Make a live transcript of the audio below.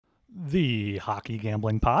The Hockey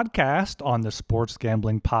Gambling Podcast on the Sports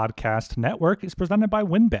Gambling Podcast Network is presented by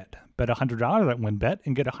WynnBET. Bet $100 at WynnBET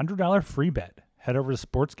and get a $100 free bet. Head over to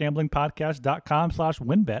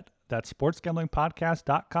sportsgamblingpodcast.com/WynnBET. That's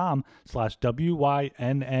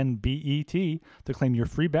sportsgamblingpodcast.com/WYNNBET to claim your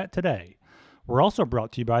free bet today. We're also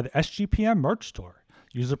brought to you by the SGPN merch store.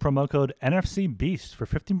 Use the promo code NFCBEAST for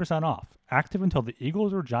 15% off. Active until the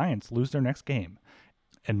Eagles or Giants lose their next game.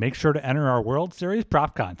 And make sure to enter our World Series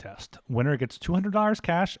prop contest. Winner gets $200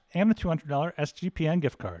 cash and a $200 SGPN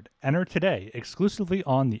gift card. Enter today exclusively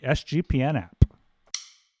on the SGPN app.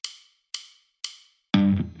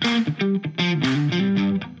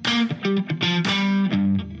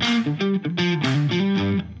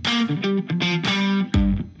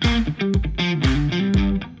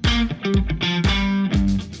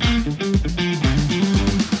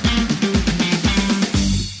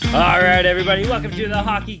 All right, everybody, welcome to the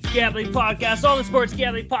Hockey Gambling Podcast on the Sports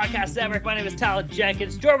Gambling Podcast Network. My name is Tyler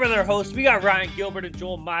Jenkins. Joined with our hosts, we got Ryan Gilbert and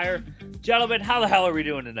Joel Meyer. Gentlemen, how the hell are we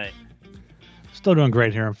doing tonight? Still doing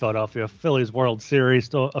great here in Philadelphia. Phillies World Series.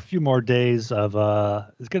 Still a few more days of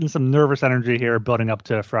it's getting some nervous energy here building up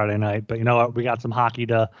to Friday night. But you know what? We got some hockey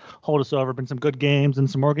to hold us over. Been some good games and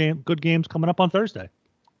some more good games coming up on Thursday.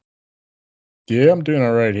 Yeah, I'm doing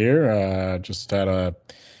all right here. Just had a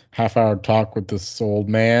half-hour talk with this old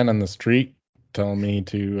man on the street telling me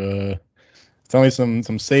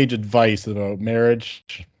some sage advice about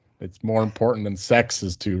marriage. It's more important than sex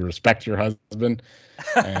is to respect your husband.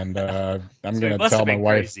 And I'm going to tell my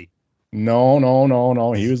wife,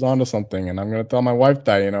 no, he was onto something. And I'm going to tell my wife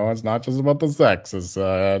that, it's not just about the sex, it's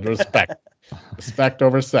respect. Respect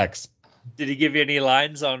over sex. Did he give you any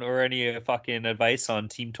lines on or any fucking advice on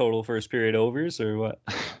team total first period overs or what?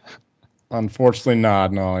 Unfortunately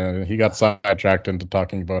not. No, he got sidetracked into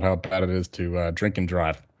talking about how bad it is to drink and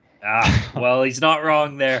drive. Well, he's not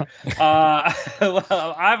wrong there. Well,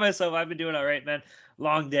 I've been doing all right, man.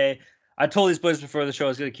 Long day. I told these boys before the show I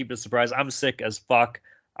was going to keep it a surprise. I'm sick as fuck.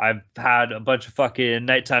 I've had a bunch of fucking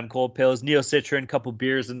nighttime cold pills, Neocitrin, couple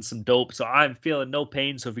beers, and some dope. So I'm feeling no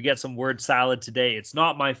pain. So if we get some word salad today, it's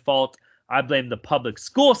not my fault. I blame the public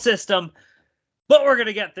school system. But we're going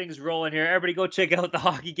to get things rolling here. Everybody go check out the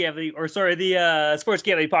Sports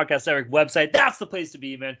Gambling Podcast Network website. That's the place to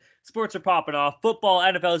be, man. Sports are popping off. Football,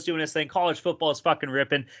 NFL is doing its thing. College football is fucking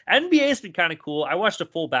ripping. NBA has been kind of cool. I watched a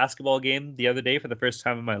full basketball game the other day for the first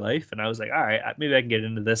time in my life, and I was like, all right, maybe I can get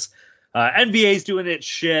into this. NBA is doing its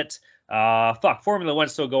shit. Formula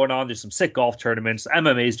One's still going on. There's some sick golf tournaments.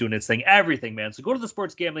 MMA is doing its thing. Everything, man. So go to the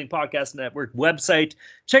Sports Gambling Podcast Network website.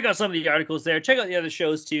 Check out some of the articles there. Check out the other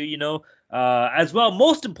shows too, as well.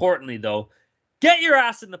 Most importantly, though, get your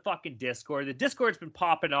ass in the fucking Discord. The Discord's been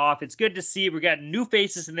popping off. It's good to see. We're getting new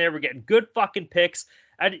faces in there. We're getting good fucking picks.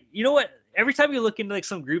 And you know what? Every time you look into like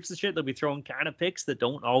some groups and shit, they'll be throwing kind of picks that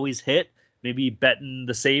don't always hit. Maybe betting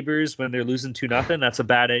the Sabres when they're losing 2-0. That's a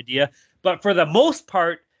bad idea. But for the most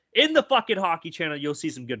part, in the fucking hockey channel, you'll see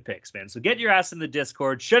some good picks, man. So get your ass in the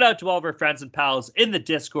Discord. Shout out to all of our friends and pals in the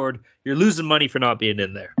Discord. You're losing money for not being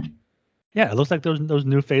in there. Yeah, it looks like those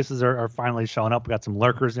new faces are finally showing up. We got some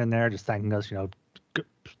lurkers in there just thanking us,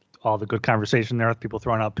 all the good conversation there with people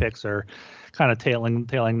throwing out picks or kind of tailing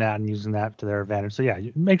that and using that to their advantage. So, yeah,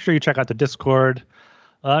 make sure you check out the Discord.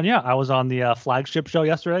 I was on the flagship show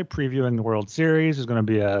yesterday previewing the World Series. There's going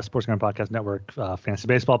to be a Sports Gambling Podcast Network fantasy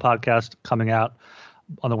baseball podcast coming out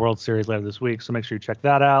on the World Series later this week. So make sure you check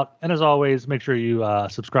that out. And as always, make sure you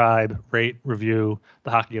subscribe, rate, review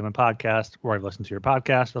the Hockey Gambling Podcast wherever you listen to your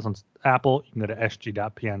podcast. That's on Apple. You can go to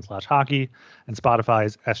sg.pn/hockey and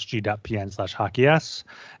Spotify's sg.pn/hockeys.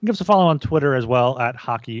 And give us a follow on Twitter as well at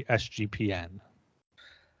hockeysgpn.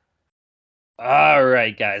 All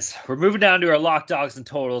right, guys. We're moving down to our lock dogs and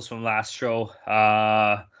totals from last show.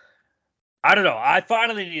 I don't know. I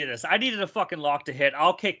finally needed this. I needed a fucking lock to hit.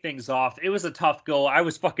 I'll kick things off. It was a tough go. I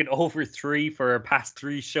was fucking over 3 for our past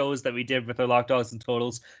 3 shows that we did with our lock dogs and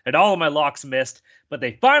totals, and all of my locks missed, but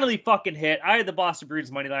they finally fucking hit. I had the Boston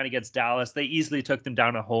Bruins money line against Dallas. They easily took them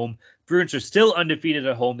down at home. Bruins are still undefeated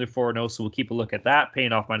at home. They're 4-0, so we'll keep a look at that.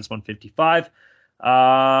 Paying off -155.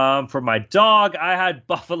 For my dog, I had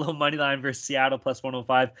Buffalo money line versus Seattle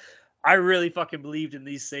 +105. I really fucking believed in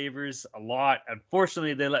these Sabres a lot.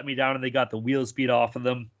 Unfortunately, they let me down and they got the wheels beat off of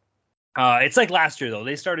them. It's like last year, though.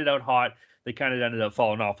 They started out hot. They kind of ended up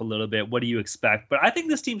falling off a little bit. What do you expect? But I think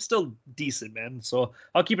this team's still decent, man. So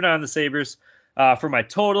I'll keep an eye on the Sabres. For my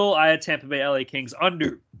total, I had Tampa Bay LA Kings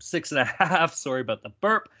under 6.5. Sorry about the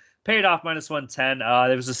burp. Paid off -110.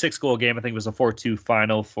 There was a 6-goal game. I think it was a 4-2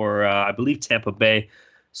 final for, I believe, Tampa Bay.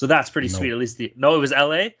 So that's pretty sweet. At least it was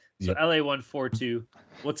LA. So Yep. LA won 4-2.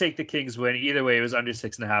 We'll take the Kings win. Either way, it was under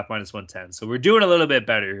 6.5 -110. So we're doing a little bit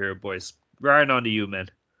better here, boys. Ryan, on to you, man.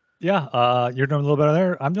 Yeah, you're doing a little better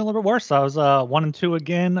there. I'm doing a little bit worse. I was 1-2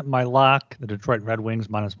 again. My lock, the Detroit Red Wings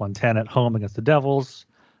 -110 at home against the Devils.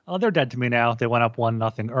 They're dead to me now. They went up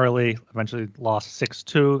 1-0 early. Eventually lost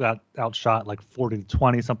 6-2. Got outshot like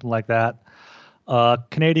 40-20, something like that.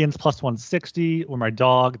 Canadians +160 were my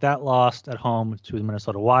dog. That lost at home to the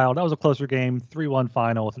Minnesota Wild. That was a closer game, 3-1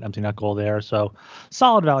 final with an empty net goal there. So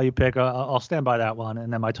solid value pick. I'll stand by that one.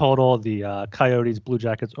 And then my total, the Coyotes Blue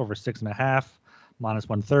Jackets over 6.5,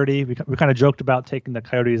 -130. We kind of joked about taking the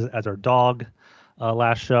Coyotes as our dog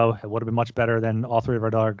last show. It would have been much better than all three of our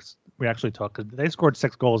dogs we actually took, because they scored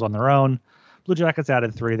 6 goals on their own. Blue Jackets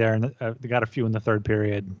added 3 there, and they got a few in the third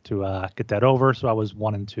period to get that over. So I was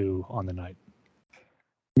 1-2 on the night.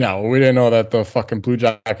 No, we didn't know that the fucking Blue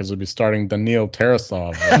Jackets would be starting Daniil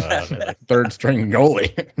Tarasov, third string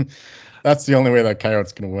goalie. That's the only way that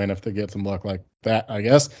Coyotes can win, if they get some luck like that, I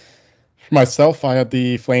guess. For myself, I had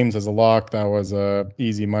the Flames as a lock. That was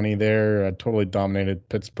easy money there. I totally dominated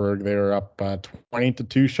Pittsburgh. They were up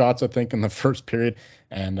 20-2 shots, I think, in the first period,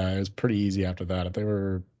 and it was pretty easy after that. They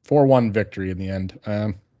were 4-1 victory in the end.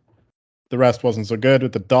 The rest wasn't so good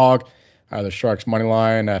with the dog. The Sharks money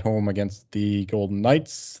line at home against the Golden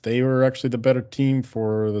Knights. They were actually the better team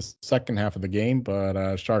for the second half of the game,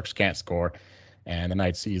 but Sharks can't score. And the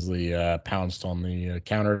Knights easily pounced on the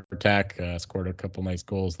counterattack, scored a couple nice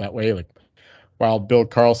goals that way, like Wild Bill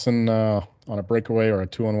Carlson on a breakaway or a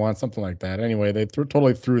 2-on-1, something like that. Anyway, they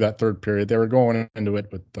totally threw that third period. They were going into it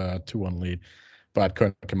with a 2-1 lead, but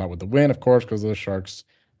couldn't come out with the win, of course, because of the Sharks.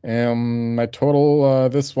 My total,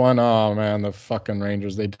 this one, oh man, the fucking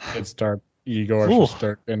Rangers, they did start Igor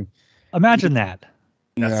Shesterkin. Imagine that.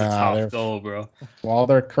 That's a tough goal, bro. Well,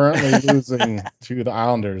 they're currently losing to the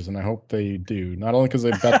Islanders, and I hope they do. Not only because they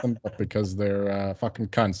bet them, but because they're fucking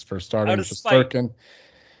cunts for starting Shesterkin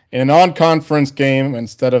in a non-conference game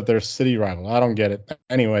instead of their city rival. I don't get it.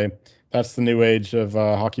 Anyway, that's the new age of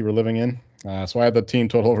hockey we're living in. So I had the team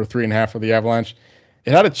total over 3.5 for the Avalanche.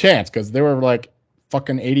 It had a chance because they were like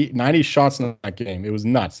fucking 90 shots in that game. It was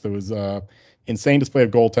nuts. There was insane display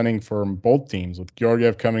of goaltending from both teams, with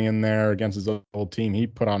Georgiev coming in there against his old team. He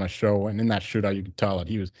put on a show, and in that shootout you could tell it.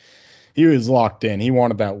 He was locked in. He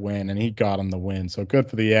wanted that win, and he got him the win. So good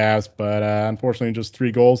for the Avs, but unfortunately just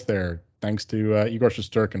 3 goals there, thanks to Igor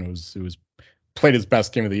Shesterkin, who was played his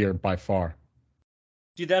best game of the year by far.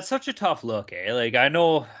 Dude, that's such a tough look, eh? Like, I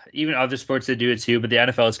know even other sports that do it too, but the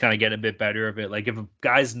NFL is kind of getting a bit better of it. Like, if a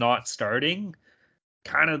guy's not starting,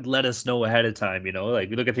 kind of let us know ahead of time, you know? Like,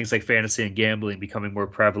 we look at things like fantasy and gambling becoming more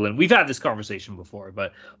prevalent. We've had this conversation before,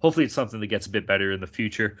 but hopefully it's something that gets a bit better in the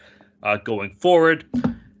future going forward.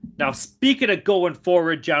 Now, speaking of going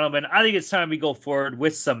forward, gentlemen, I think it's time we go forward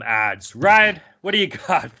with some ads. Ryan, what do you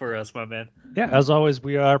got for us, my man? Yeah, as always,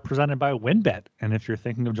 we are presented by WynnBET. And if you're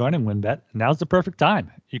thinking of joining WynnBET, now's the perfect time.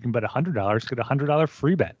 You can bet $100, get a $100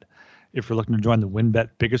 free bet. If you're looking to join the WynnBET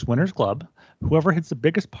Biggest Winners Club, whoever hits the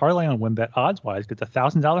biggest parlay on WynnBET odds-wise gets a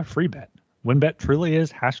 $1,000 free bet. WynnBET truly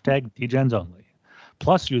is #DGens only.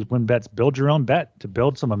 Plus, use WynnBET's Build Your Own Bet to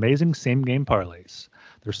build some amazing same-game parlays.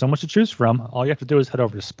 There's so much to choose from. All you have to do is head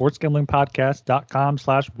over to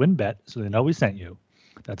sportsgamblingpodcast.com/WynnBET so they know we sent you.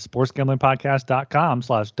 That's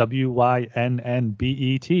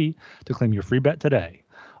sportsgamblingpodcast.com/WYNNBET to claim your free bet today.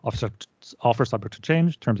 Offer subject to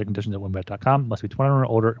change. Terms and conditions at WynnBET.com. Must be 21 or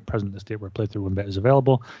older and present in the state where playthrough WynnBET is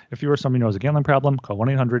available. If you or somebody knows a gambling problem, call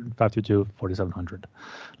 1-800-522-4700.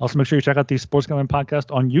 Also, make sure you check out the Sports Gambling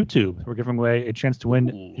Podcast on YouTube. We're giving away a chance to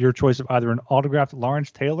win your choice of either an autographed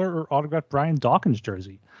Lawrence Taylor or autographed Brian Dawkins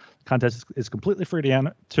jersey. The contest is completely free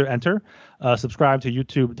to enter. Subscribe to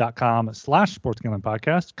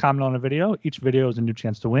youtube.com/sportsgamblingpodcast. Comment on a video. Each video is a new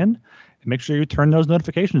chance to win. And make sure you turn those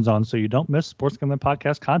notifications on so you don't miss Sports Gambling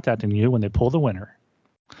Podcast contacting you when they pull the winner.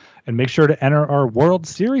 And make sure to enter our World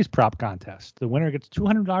Series prop contest. The winner gets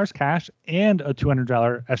 $200 cash and a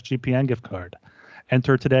 $200 SGPN gift card.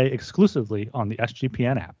 Enter today exclusively on the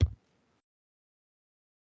SGPN app.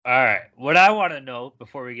 All right. What I want to know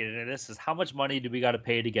before we get into this is how much money do we got to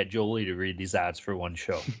pay to get Jolie to read these ads for one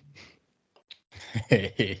show?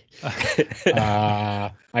 I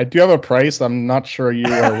do have a price. I'm not sure you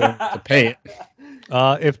are willing to pay it.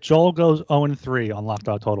 If Joel goes 0-3 on Locked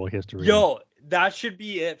Out Total history. Yo, that should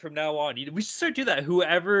be it from now on. We should start doing that.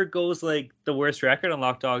 Whoever goes like the worst record on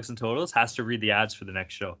Locked Dogs and Totals has to read the ads for the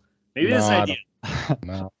next show. Maybe that's an idea.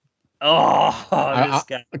 No. This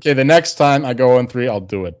guy. Okay, the next time I go 0-3, I'll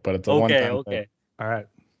do it. But it's a one-time Okay. All right.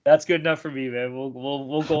 That's good enough for me, man.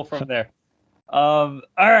 We'll go from there. All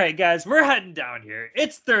right, guys, we're heading down here.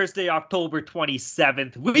 It's Thursday, October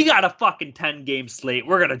 27th. We got a fucking 10-game slate.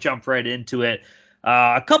 We're going to jump right into it.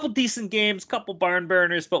 A couple decent games, couple barn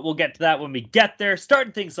burners, but we'll get to that when we get there.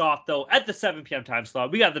 Starting things off, though, at the 7 p.m. time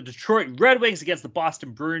slot, we got the Detroit Red Wings against the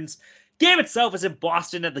Boston Bruins. Game itself is in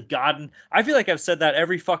Boston at the Garden. I feel like I've said that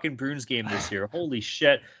every fucking Bruins game this year. Holy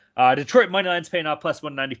shit. Detroit money line's paying off plus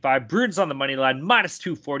 195. Bruins on the money line minus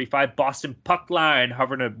 245. Boston puck line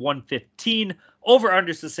hovering at 115. Over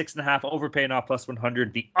unders to 6.5. Over paying off plus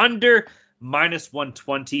 100. The under minus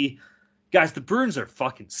 120. Guys, the Bruins are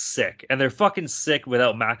fucking sick, and they're fucking sick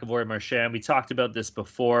without McAvoy and Marchand. We talked about this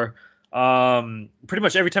before. Pretty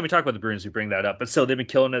much every time we talk about the Bruins, we bring that up. But still, they've been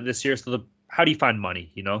killing it this year. So how do you find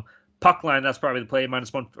money? You know, puck line, that's probably the play,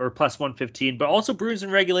 minus 1 or plus 115. But also Bruins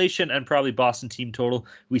in regulation and probably Boston team total.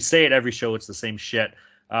 We say it every show. It's the same shit.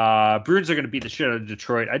 Bruins are going to beat the shit out of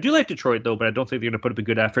Detroit. I do like Detroit, though, but I don't think they're going to put up a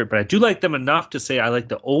good effort. But I do like them enough to say I like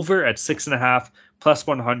the over at 6.5 plus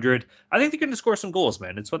 100. I think they're going to score some goals,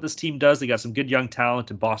 man. It's what this team does. They got some good young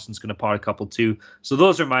talent, and Boston's going to pot a couple, too. So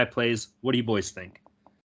those are my plays. What do you boys think?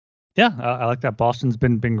 Yeah, I like that. Boston's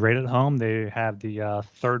been great at home. They have the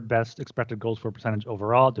third best expected goals for percentage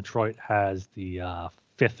overall. Detroit has the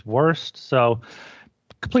fifth worst. So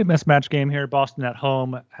complete mismatch game here. Boston at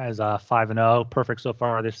home has 5-0, perfect so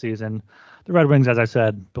far this season. The Red Wings, as I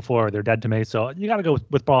said before, they're dead to me. So you got to go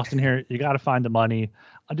with Boston here. You got to find the money.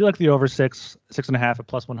 I do like the over 6.5 at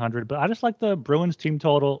plus 100, but I just like the Bruins team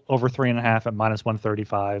total over 3.5 at minus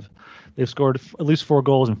 135. They've scored at least 4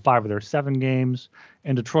 goals in 5 of their 7 games,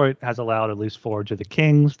 and Detroit has allowed at least 4 to the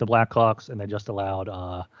Kings, the Blackhawks, and they just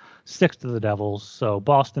allowed 6 to the Devils. So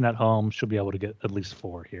Boston at home should be able to get at least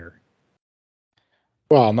 4 here.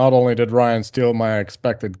 Well, not only did Ryan steal my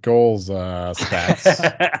expected goals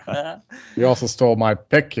stats, he also stole my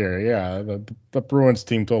pick here. Yeah, the Bruins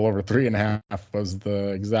team total over 3.5 was the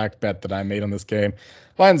exact bet that I made on this game.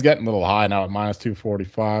 Line's getting a little high now at minus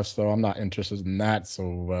 245, so I'm not interested in that.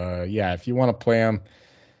 So, yeah, if you want to play them,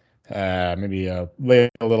 maybe lay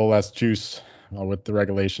a little less juice with the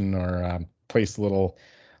regulation or place a little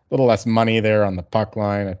less money there on the puck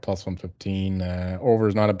line at plus 115. Over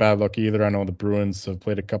is not a bad look either. I know the Bruins have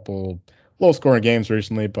played a couple low-scoring games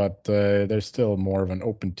recently, but they're still more of an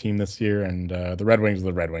open team this year. And the Red Wings are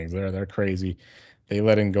the Red Wings. They're crazy. They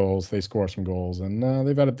let in goals. They score some goals. And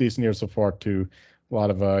they've had a decent year so far, too. A lot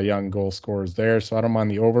of young goal scorers there, so I don't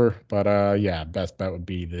mind the over. But, yeah, best bet would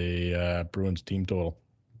be the Bruins team total.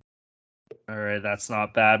 All right, that's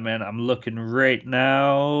not bad, man. I'm looking right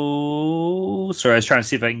now. Sorry, I was trying to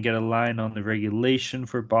see if I can get a line on the regulation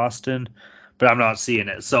for Boston, but I'm not seeing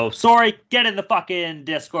it. So, sorry, get in the fucking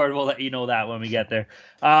Discord. We'll let you know that when we get there.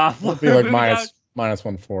 It'll be like minus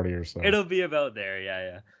 140 or so. It'll be about there,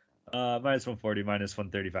 yeah. Minus 140, minus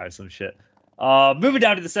 135, some shit. Moving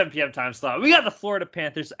down to the 7 p.m. time slot, we got the Florida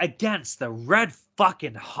Panthers against the Red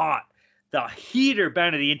fucking Hot. The heater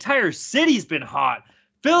band of the entire city's been hot.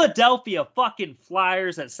 Philadelphia fucking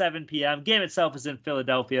Flyers at 7 p.m. Game itself is in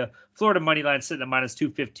Philadelphia. Florida money line sitting at minus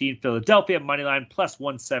 215. Philadelphia money line plus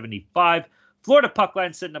 175. Florida puck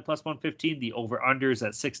line sitting at plus 115. The over-under is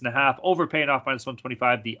at 6.5. Over paying off minus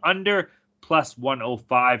 125. The under plus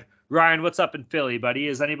 105. Ryan, what's up in Philly, buddy?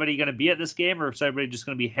 Is anybody going to be at this game, or is everybody just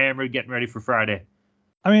going to be hammered getting ready for Friday?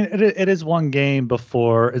 I mean, it is one day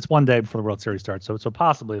before the World Series starts, so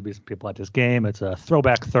possibly there'll be some people at this game. It's a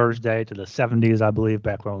throwback Thursday to the 70s, I believe,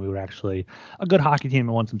 back when we were actually a good hockey team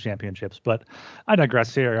and won some championships. But I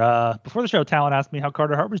digress here. Before the show, Talon asked me how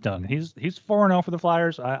Carter Hart was doing. He's 4-0 for the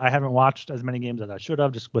Flyers. I haven't watched as many games as I should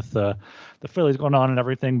have, just with the Phillies going on and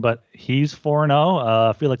everything. But he's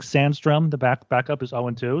 4-0. Felix Sandstrom, the backup, is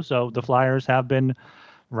 0-2. So the Flyers have been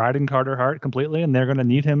riding Carter Hart completely, and they're going to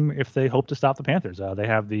need him if they hope to stop the Panthers. They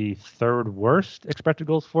have the third worst expected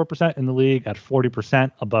goals 4% in the league at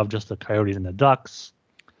 40%, above just the Coyotes and the Ducks.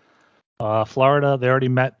 Florida, they already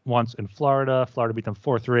met once in Florida. Florida beat them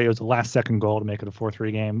 4-3. It was the last second goal to make it a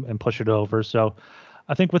 4-3 game and push it over. So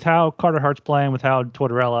I think with how Carter Hart's playing, with how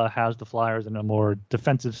Tortorella has the Flyers in a more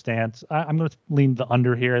defensive stance, I'm going to lean the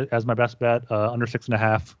under here as my best bet, under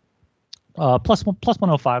 6.5. Plus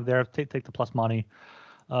 105 there. Take the plus money.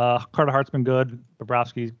 Carter Hart's been good.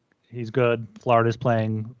 Bobrovsky, he's good. Florida's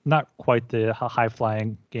playing not quite the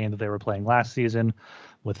high-flying game that they were playing last season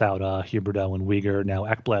without Huberdeau and Weegar. Now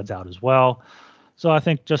Ekblad's out as well. So I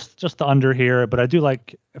think just the under here. But I do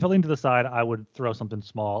like, if I lean to the side, I would throw something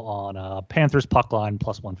small on Panthers puck line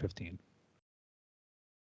plus 115.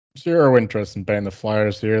 Zero interest in paying the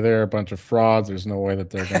Flyers here. They're a bunch of frauds. There's no way that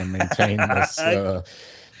they're going to maintain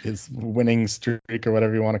his winning streak or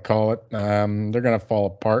whatever you want to call it. They're going to fall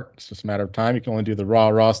apart. It's just a matter of time. You can only do the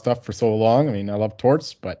raw stuff for so long. I mean, I love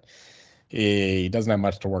Torts, but he doesn't have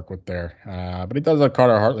much to work with there. But he does have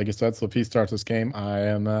Carter Hart, like you said. So if he starts this game, I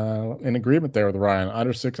am in agreement there with Ryan.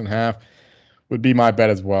 Under 6.5 would be my bet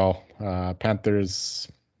as well. Panthers,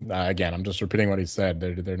 again, I'm just repeating what he said.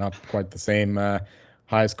 They're not quite the same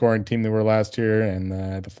high scoring team they were last year.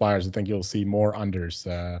 And the Flyers, I think you'll see more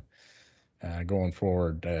unders going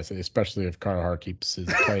forward, especially if Carter Hart keeps his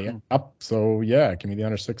play up. So yeah, give me the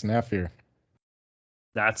under 6.5 here.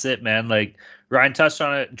 That's it, man. Like Ryan touched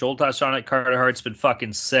on it, Joel touched on it. Carter Hart's been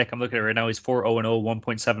fucking sick. I'm looking at it right now. He's 4-0-0,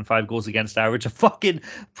 1.75 goals against average, a fucking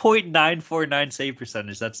 .949 save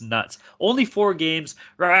percentage. That's nuts. Only 4 games,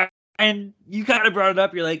 right? And you kind of brought it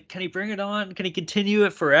up. You're like, can he bring it on? Can he continue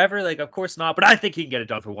it forever? Like, of course not. But I think he can get it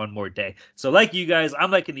done for one more day. So like you guys,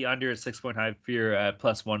 I'm liking the under at 6.5 here at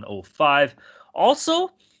plus 105.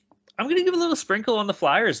 Also, I'm going to give a little sprinkle on the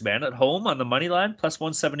Flyers, man, at home on the money line, plus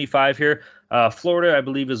 175 here. Florida, I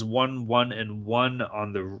believe, is 1-1-1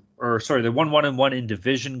 on the, or sorry, they're 1-1-1 in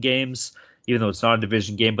division games, even though it's not a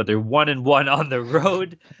division game, but they're 1-1 on the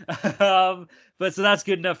road. But so that's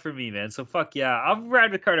good enough for me, man. So fuck yeah, I'll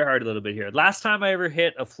ride with Carter Hart a little bit here. Last time I ever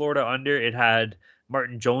hit a Florida under, it had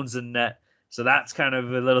Martin Jones in net. So that's kind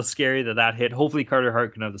of a little scary that hit. Hopefully Carter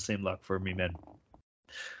Hart can have the same luck for me, man.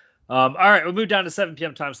 All right, we'll move down to 7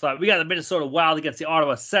 p.m. time slot. We got the Minnesota Wild against the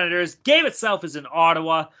Ottawa Senators. Game itself is in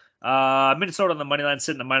Ottawa. Minnesota on the money line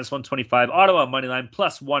sitting at minus 125. Ottawa money line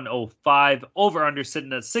plus 105. Over under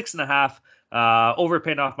sitting at 6.5. Over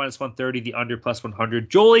paying off minus 130. The under plus 100.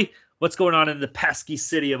 Jolie, what's going on in the pesky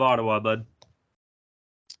city of Ottawa, bud?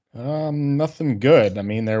 Nothing good. I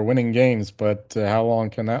mean, they're winning games, but how long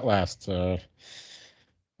can that last?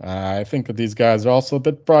 I think that these guys are also a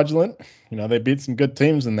bit fraudulent. You know, they beat some good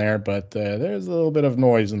teams in there, but there's a little bit of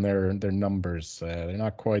noise in their numbers. They're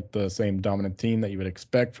not quite the same dominant team that you would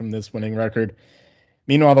expect from this winning record.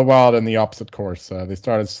 Meanwhile, the Wild in the opposite course. They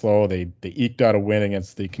started slow. They eked out a win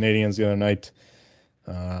against the Canadiens the other night.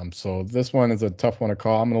 So this one is a tough one to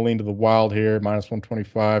call. I'm going to lean to the Wild here, minus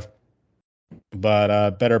 125.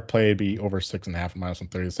 But better play be over 6.5, minus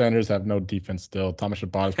 130. The Senators have no defense still. Thomas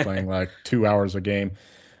Chabot is playing like 2 hours a game.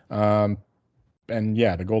 And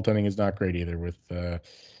yeah, the goaltending is not great either with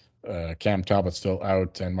Cam Talbot still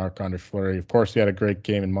out and Marc-Andre Fleury. Of course, he had a great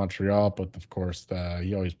game in Montreal, but of course,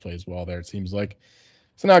 he always plays well there, it seems like.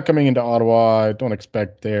 So now coming into Ottawa, I don't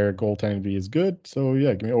expect their goaltending to be as good. So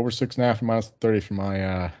yeah, give me over 6.5 minus 30 for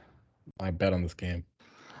my bet on this game.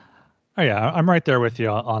 Oh yeah, I'm right there with you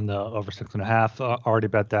on the over 6.5. Already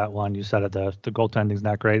bet that one. You said it. The goaltending's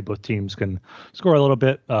not great. Both teams can score a little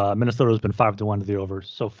bit. Minnesota's been 5-1 to the over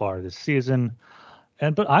so far this season.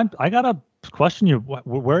 But I gotta question you.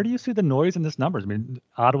 Where do you see the noise in this numbers? I mean,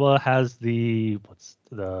 Ottawa has the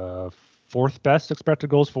 4th best expected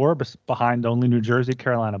goals for, behind only New Jersey,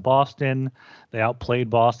 Carolina, Boston. They outplayed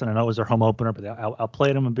Boston. I know it was their home opener, but they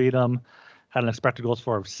outplayed them and beat them. Had an expected goals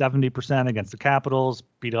for of 70% against the Capitals,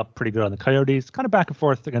 beat up pretty good on the Coyotes, kind of back and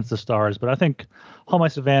forth against the Stars. But I think home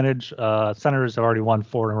ice advantage. Senators have already won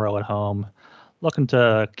 4 in a row at home. Looking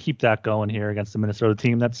to keep that going here against the Minnesota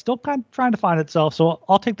team that's still kind of trying to find itself. So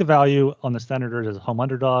I'll take the value on the Senators as home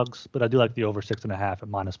underdogs, but I do like the over 6.5 at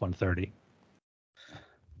minus 130.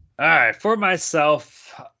 All right, for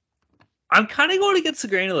myself, I'm kind of going against the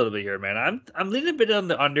grain a little bit here, man. I'm leaning a bit on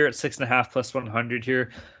the under at 6.5 plus 100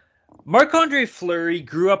 here. Marc-Andre Fleury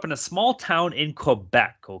grew up in a small town in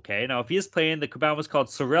Quebec, okay? Now, if he is playing, the Quebec was called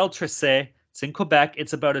Sorel-Tracy. It's in Quebec.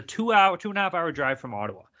 It's about a 2.5 hour drive from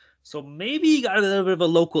Ottawa. So maybe he got a little bit of a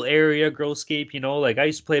local area, growscape, you know? Like, I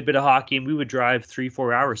used to play a bit of hockey, and we would drive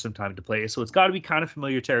 3-4 hours sometime to play. So it's got to be kind of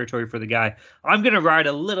familiar territory for the guy. I'm going to ride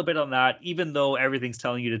a little bit on that, even though everything's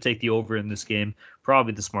telling you to take the over in this game.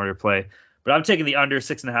 Probably the smarter play. But I'm taking the under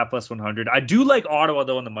 6.5 plus 100. I do like Ottawa,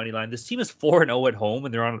 though, on the money line. This team is 4-0 at home,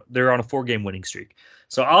 and they're on a 4-game winning streak.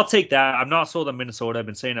 So I'll take that. I'm not sold on Minnesota. I've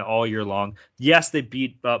been saying it all year long. Yes, they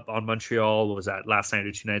beat up on Montreal. What was that, last night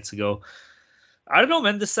or 2 nights ago? I don't know,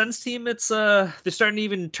 man. The Sens team, it's they're starting to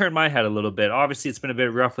even turn my head a little bit. Obviously, it's been a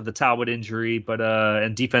bit rough with the Talbot injury, but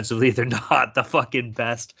and defensively, they're not the fucking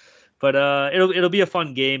best. But it'll be a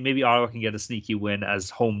fun game. Maybe Ottawa can get a sneaky win as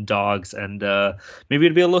home dogs, and maybe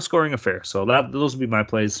it'll be a low-scoring affair. So those will be my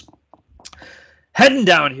plays. Heading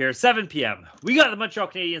down here, 7 p.m. We got the Montreal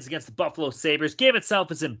Canadiens against the Buffalo Sabres. Game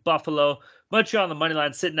itself is in Buffalo. Montreal on the money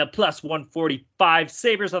line sitting at plus 145.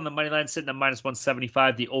 Sabres on the money line sitting at minus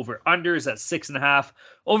 175. The over-under is at 6.5.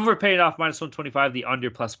 Over paying off minus 125. The under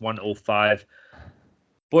plus 105.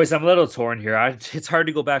 Boys, I'm a little torn here. It's hard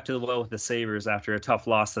to go back to the well with the Sabres after a tough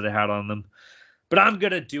loss that I had on them. but I'm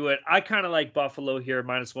going to do it. I kind of like Buffalo here,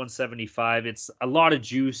 minus 175. It's a lot of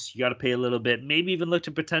juice. You got to pay a little bit. Maybe even look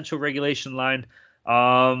to potential regulation line.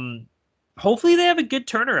 Hopefully they have a good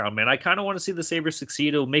turnaround, man. I kind of want to see the Sabres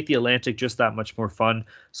succeed. It'll make the Atlantic just that much more fun.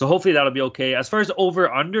 So hopefully that'll be okay. As far as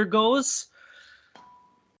over-under goes,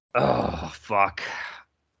 oh, fuck.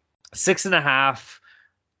 6.5.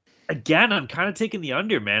 Again, I'm kind of taking the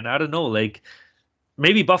under, man. I don't know. Like,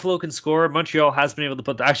 maybe Buffalo can score. Montreal has been able to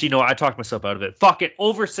put... Actually, no, I talked myself out of it. Fuck it.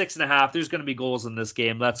 Over 6.5. There's going to be goals in this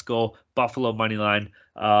game. Let's go. Buffalo money line.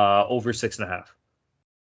 Over 6.5.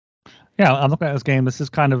 Yeah, I'm looking at this game. This is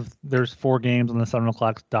kind of, there's 4 games on the 7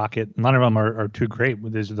 o'clock docket. None of them are too great.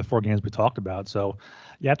 These are the 4 games we talked about. So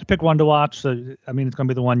you have to pick one to watch. So, I mean, it's going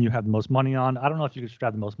to be the one you have the most money on. I don't know if you should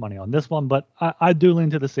have the most money on this one, but I do lean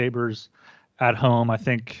to the Sabres at home. I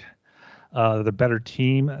think they're the better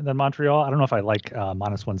team than Montreal. I don't know if I like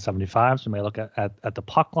minus 175. So you may look at the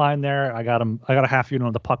puck line there. I got a half unit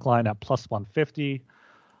on the puck line at plus 150.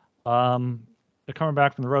 They're coming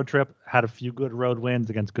back from the road trip, had a few good road wins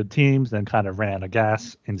against good teams, then kind of ran out of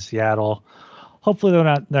gas in Seattle. Hopefully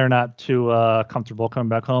they're not too comfortable coming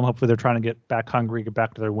back home. Hopefully they're trying to get back hungry, get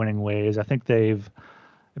back to their winning ways. I think they've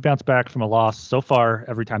bounced back from a loss so far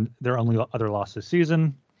every time, their only other loss this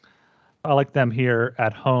season. I like them here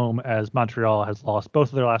at home as Montreal has lost both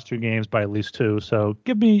of their last 2 games by at least 2. So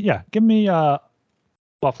give me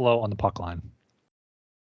Buffalo on the puck line.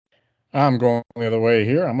 I'm going the other way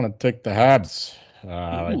here. I'm going to take the Habs.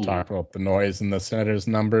 I talked about the noise and the Senators'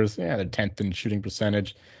 numbers. Yeah, they're 10th in shooting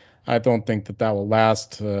percentage. I don't think that will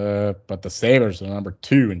last. But the Sabres are number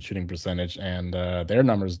 2 in shooting percentage, and their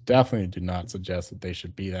numbers definitely do not suggest that they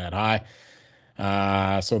should be that high.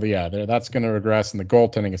 That's going to regress in the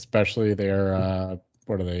goaltending, especially. They're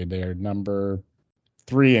what are they? They're number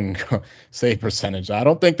 3 in save percentage. I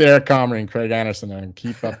don't think Eric Comrie and Craig Anderson are going to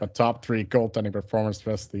keep up a top 3 goaltending performance the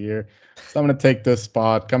rest of the year. So I'm going to take this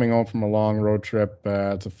spot, coming home from a long road trip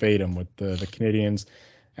to fade them with the Canadians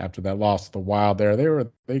after that loss to the Wild.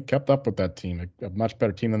 They kept up with that team, a much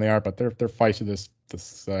better team than they are, but they're feisty this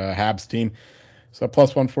Habs team. So plus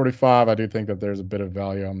 145, I do think that there's a bit of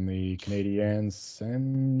value on the Canadians.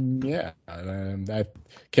 And yeah,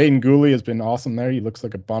 Caden Gooley has been awesome there. He looks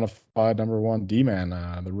like a bona fide number 1 D-man,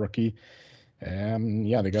 the rookie. And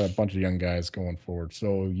yeah, they got a bunch of young guys going forward.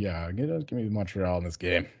 So yeah, give me Montreal in this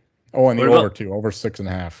game. Oh, and the over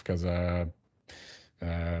 6.5, because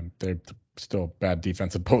they're still bad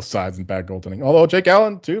defense at both sides and bad goaltending. Although Jake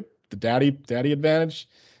Allen too, the daddy advantage.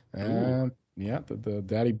 Yeah, the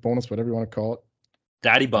daddy bonus, whatever you want to call it.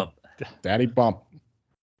 Daddy bump. Daddy bump.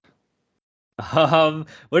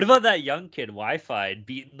 What about that young kid Wi-Fi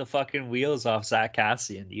beating the fucking wheels off Zach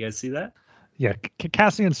Kassian? Do you guys see that? Yeah,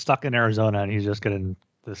 Kassian's stuck in Arizona, and he's just getting,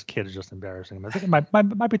 this kid is just embarrassing him. I think it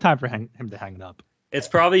might be time for him to hang it up. It's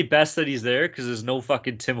probably best that he's there because there's no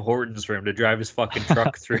fucking Tim Hortons for him to drive his fucking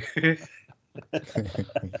truck through.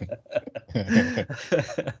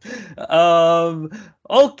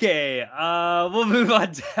 Okay, we'll move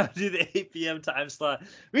on down to the 8 p.m. time slot.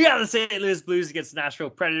 We got the St. Louis Blues against Nashville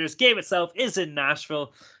Predators. Game itself is in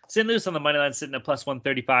Nashville. St. Louis on the money line sitting at plus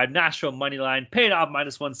 135. Nashville money line paid off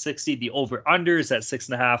minus 160. The over under is at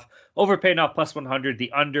 6.5. Over paying off plus 100.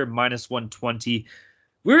 The under minus 120.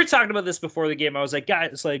 We were talking about this before the game. I was like,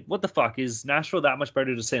 guys, like, what the fuck? Is Nashville that much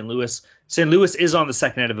better to St. Louis? St. Louis is on the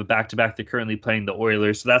second end of a back-to-back. They're currently playing the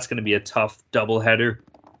Oilers, so that's going to be a tough doubleheader.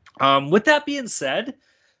 With that being said,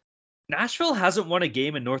 Nashville hasn't won a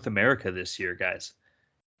game in North America this year, guys.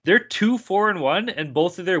 They're 2-4-1, and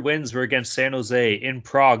both of their wins were against San Jose in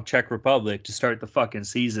Prague, Czech Republic, to start the fucking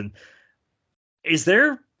season. Is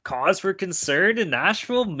there cause for concern in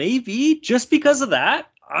Nashville? Maybe. Just because of that?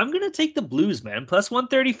 I'm going to take the Blues, man. Plus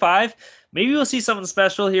 135. Maybe we'll see something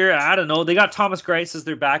special here. I don't know. They got Thomas Greiss as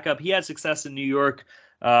their backup. He had success in New York.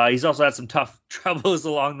 He's also had some tough troubles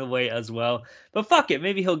along the way as well. But fuck it.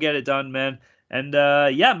 Maybe he'll get it done, man. And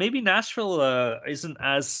maybe Nashville isn't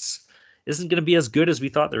going to be as good as we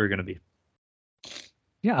thought they were going to be.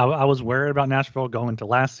 Yeah, I was worried about Nashville going into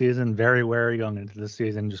last season. Very wary going into this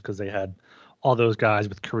season just because they had all those guys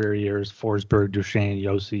with career years, Forsberg, Duchesne,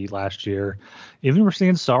 Yossi last year. Even we're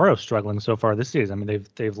seeing Saros struggling so far this season. I mean,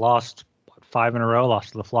 they've lost 5 in a row,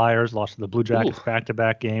 lost to the Flyers, lost to the Blue Jackets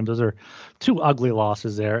back-to-back games. Those are 2 ugly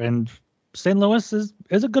losses there. And St. Louis is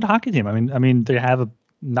a good hockey team. I mean, they have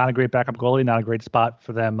not a great backup goalie, not a great spot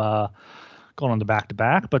for them going on the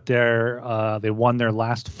back-to-back, but they won their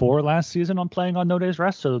last 4 last season on playing on no days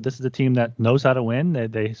rest. So this is a team that knows how to win.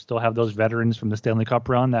 They still have those veterans from the Stanley Cup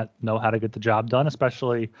run that know how to get the job done,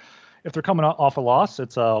 especially if they're coming off a loss.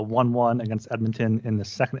 It's a 1-1 against Edmonton in the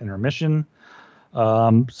second intermission.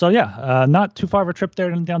 Not too far of a trip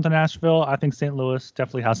there down to Nashville. I think St. Louis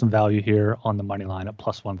definitely has some value here on the money line at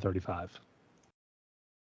plus 135.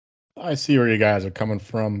 I see where you guys are coming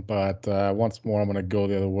from, but once more, I'm going to go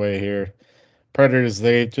the other way here. Predators,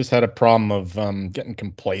 they just had a problem of getting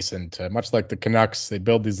complacent. Much like the Canucks, they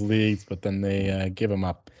build these leagues, but then they give them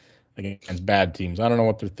up against bad teams. I don't know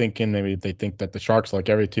what they're thinking. Maybe they think that the Sharks, like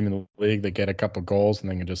every team in the league, they get a couple goals and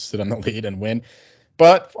they can just sit on the lead and win.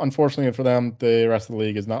 But unfortunately for them, the rest of the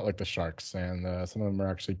league is not like the Sharks, and some of them are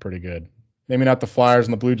actually pretty good. Maybe not the Flyers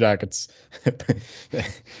and the Blue Jackets, but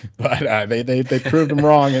they proved them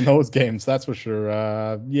wrong in those games. That's for sure.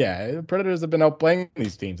 The Predators have been outplaying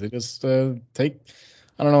these teams. They just I don't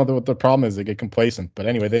know what the problem is. They get complacent. But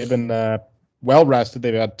anyway, they've been well rested.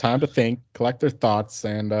 They've had time to think, collect their thoughts,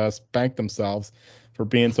 and spank themselves for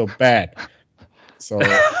being so bad. So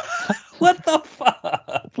what the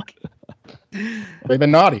fuck? They've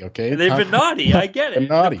been naughty, okay? They've been naughty. I get it.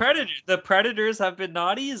 Naughty. The Predators have been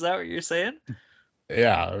naughty. Is that what you're saying?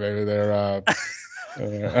 Yeah, they're.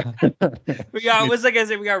 We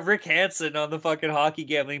got Rick Hansen on the fucking hockey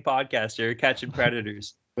gambling podcast here, catching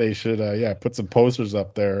Predators. They should, put some posters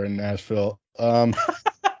up there in Nashville.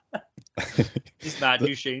 Just Matt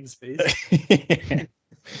Duchene's face.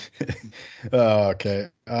 Okay.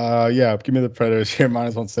 Give me the Predators here,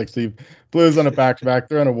 minus 160. Blues on a back-to-back.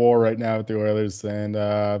 They're in a war right now with the Oilers, and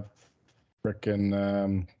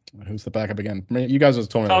who's the backup again? You guys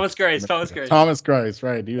just told me. Thomas Greiss,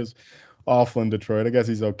 right. He was awful in Detroit. I guess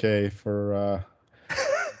he's okay for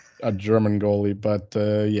a German goalie, but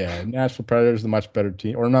Nashville Predators, the much better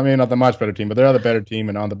team, or maybe not the much better team, but they're the better team,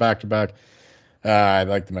 and on the back-to-back, I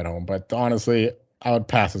like them at home. But honestly, I would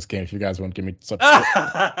pass this game if you guys wouldn't give me such.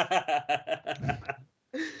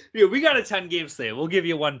 Yeah, we got a 10-game slate. We'll give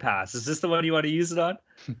you one pass. Is this the one you want to use it on?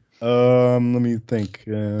 Let me think.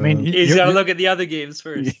 You got to look at the other games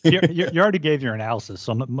first. You already gave your analysis,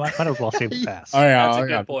 so might as well save the pass. Oh, yeah, that's a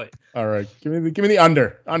good point. All right, give me the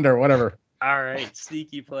under, whatever. All right,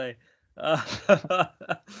 sneaky play. All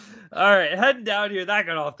right, heading down here. That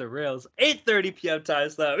got off the rails. 8:30 p.m. time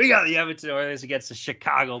slot. We got the Edmonton Oilers against the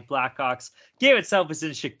Chicago Blackhawks. Game itself is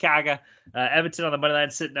in Chicago. Edmonton on the money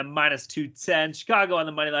line sitting at minus 210. Chicago on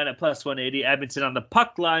the money line at plus 180. Edmonton on the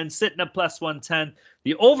puck line sitting at plus 110.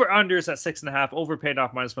 The over-under is at 6.5. Over paid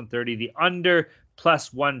off minus 130. The under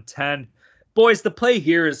plus 110. Boys, the play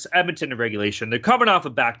here is Edmonton in regulation. They're coming off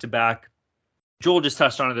a back-to-back. Joel just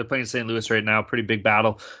touched on it. They're playing St. Louis right now. Pretty big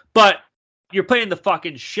battle. But you're playing the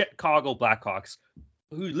fucking Chicago Blackhawks,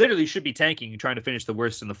 who literally should be tanking and trying to finish the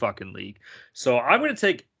worst in the fucking league. So I'm going to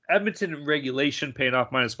take Edmonton in regulation, paying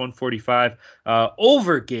off minus 145.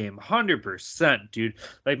 Over game, 100%, dude.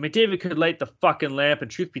 Like, McDavid could light the fucking lamp,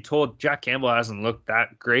 and truth be told, Jack Campbell hasn't looked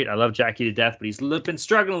that great. I love Jackie to death, but he's been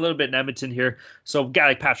struggling a little bit in Edmonton here. So a guy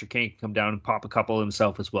like Patrick Kane can come down and pop a couple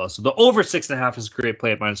himself as well. So the over 6.5 is a great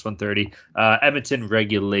play at minus 130. Edmonton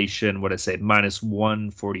regulation, what I say, minus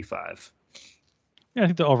 145. Yeah, I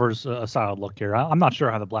think the over's a solid look here. I'm not sure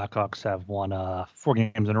how the Blackhawks have won 4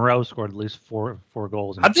 games in a row, scored at least four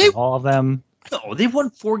goals in all of them. No, they've won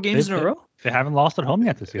 4 games in a row. They haven't lost at home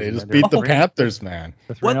yet this season. They just beat the Panthers, man.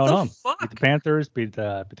 What the fuck? Beat the Panthers, beat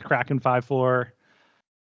the Kraken 5-4.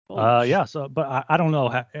 But I don't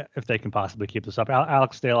know if they can possibly keep this up.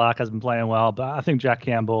 Alex Stalock has been playing well, but I think Jack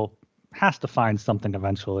Campbell has to find something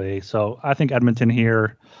eventually. So I think Edmonton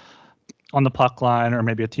here on the puck line, or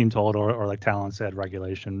maybe a team total, or like Talon said,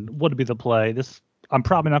 regulation would be the play. I'm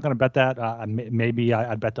probably not going to bet that. Maybe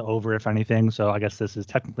I'd bet the over if anything. So I guess this is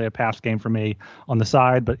technically a pass game for me on the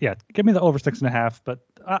side. But yeah, give me the over 6.5. But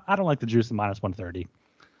I don't like the juice in minus 130.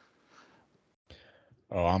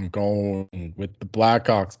 Oh, I'm going with the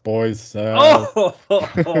Blackhawks, boys.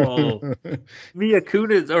 Mia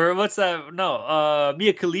Kunis, or what's that? No,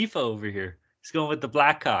 Mia Khalifa over here. He's going with the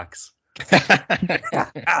Blackhawks.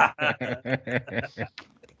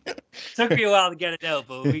 Took me a while to get it out,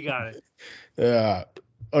 but we got it. Yeah.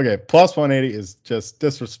 Okay. Plus 180 is just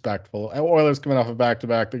disrespectful. Oilers coming off a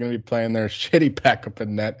back-to-back. They're going to be playing their shitty backup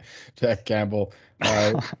in net, Jack Campbell.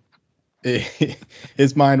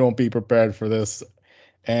 His mind won't be prepared for this.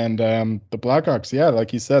 And the Blackhawks,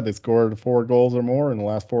 like you said, they scored 4 goals or more in the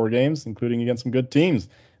last 4 games, including against some good teams,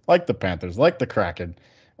 like the Panthers, like the Kraken.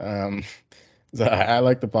 So I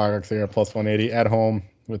like the Blackhawks here, plus 180 at home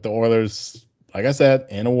with the Oilers, like I said,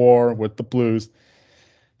 in a war with the Blues.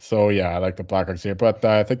 So, I like the Blackhawks here. But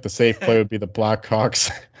I think the safe play would be the Blackhawks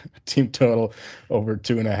team total over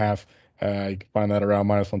 2.5. You can find that around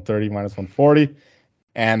minus 130, minus 140.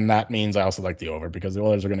 And that means I also like the over because the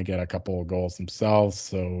Oilers are going to get a couple of goals themselves.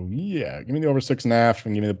 So, give me the over 6.5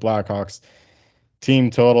 and give me the Blackhawks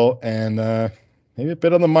team total. And, Maybe a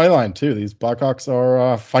bit on the money line too. These Blackhawks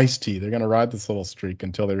are feisty. They're going to ride this little streak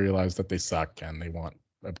until they realize that they suck and they want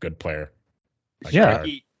a good player. Like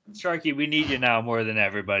Sharky, we need you now more than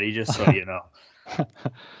everybody, just so you know.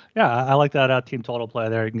 Yeah, I like that team total play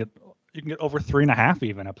there. You can get over 3.5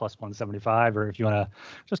 even at plus 175, or if you want to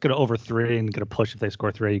just get over 3 and get a push if they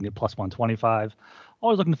score 3, you can get plus 125.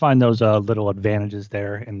 Always looking to find those little advantages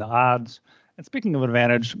there in the odds. And speaking of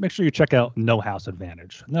advantage, make sure you check out No House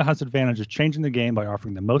Advantage. No House Advantage is changing the game by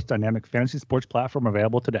offering the most dynamic fantasy sports platform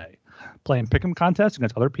available today. Play in pick'em contests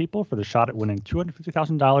against other people for the shot at winning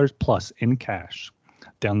 $250,000 plus in cash.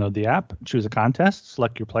 Download the app, choose a contest,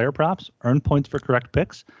 select your player props, earn points for correct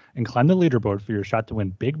picks, and climb the leaderboard for your shot to win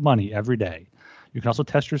big money every day. You can also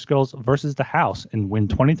test your skills versus the house and win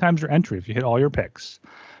 20 times your entry if you hit all your picks.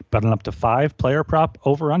 Bet on up to 5 player prop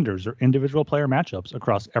over-unders or individual player matchups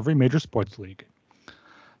across every major sports league.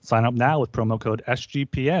 Sign up now with promo code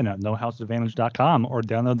SGPN at nohouseadvantage.com or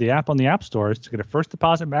download the app on the app stores to get a first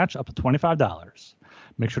deposit match up to $25.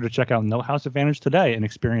 Make sure to check out No House Advantage today and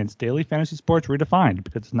experience daily fantasy sports redefined,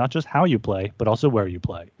 because it's not just how you play, but also where you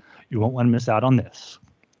play. You won't want to miss out on this.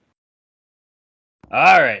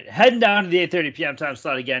 All right, heading down to the 8:30 p.m. time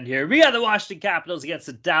slot again here. We got the Washington Capitals against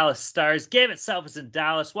the Dallas Stars. Game itself is in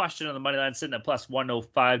Dallas. Washington on the money line sitting at plus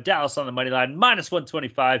 105. Dallas on the money line minus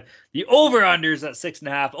 125. The over-unders at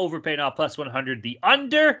 6.5. Over paying off plus 100. The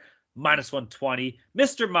under minus 120.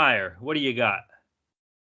 Mr. Meyer, what do you got?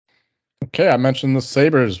 Okay, I mentioned the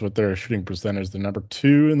Sabres with their shooting percentage. They're number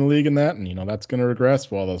 2 in the league in that, and that's going to regress.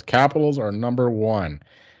 Well, those Capitals are number 1.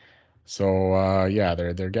 So,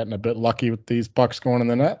 they're getting a bit lucky with these pucks going in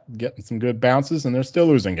the net, getting some good bounces, and they're still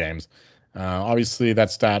losing games. Obviously,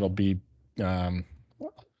 that stat will be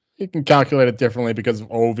you can calculate it differently because of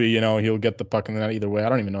Ovi, he'll get the puck in the net either way. I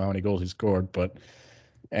don't even know how many goals he scored, but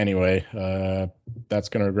anyway, that's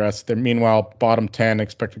going to regress. Meanwhile, bottom 10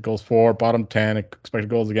 expected goals for, bottom 10 expected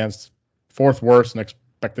goals against, 4th worst in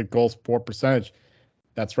expected goals for percentage.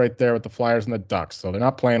 That's right there with the Flyers and the Ducks. So they're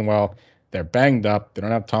not playing well. They're banged up. They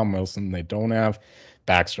don't have Tom Wilson. They don't have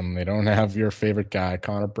Backstrom. They don't have your favorite guy,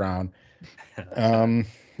 Connor Brown. And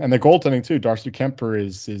the goaltending too. Darcy Kemper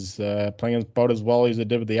is playing about as well as he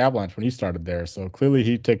did with the Avalanche when he started there. So clearly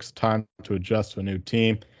he takes time to adjust to a new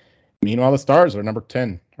team. Meanwhile, the Stars are number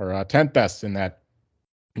 10 or 10th best in that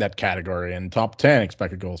category and top 10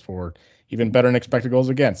 expected goals for, even better than expected goals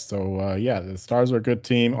against. So the Stars are a good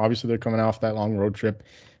team. Obviously, they're coming off that long road trip.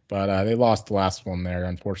 But they lost the last one there,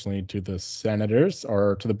 unfortunately, to the Senators,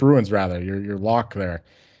 or to the Bruins, rather. Your lock there.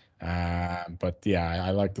 But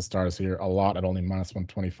I like the Stars here a lot at only minus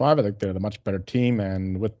 125. I think they're the much better team.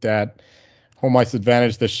 And with that home ice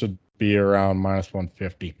advantage, this should be around minus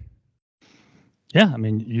 150. Yeah, I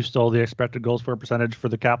mean, you stole the expected goals for percentage for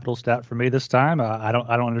the Capitals stat for me this time. I don't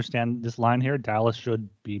understand this line here. Dallas should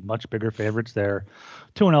be much bigger favorites. They're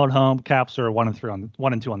 2-0 at home. Caps are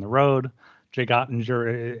 1-2 on the road. Jake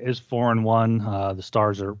Ottinger is 4-1. The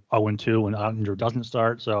Stars are 0-2 when Ottinger doesn't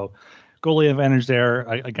start. So goalie advantage there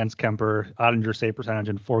against Kemper. Ottinger's save percentage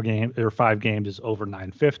in 5 games is over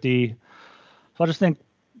 950. So I just think,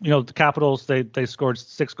 the Capitals, they scored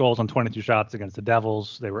 6 goals on 22 shots against the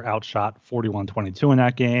Devils. They were outshot 41-22 in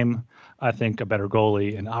that game. I think a better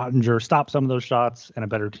goalie in Ottinger stopped some of those shots, and a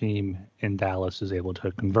better team in Dallas is able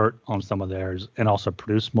to convert on some of theirs and also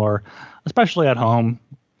produce more, especially at home.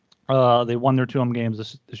 They won their 2 home games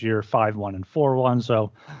this year, 5-1 and 4-1.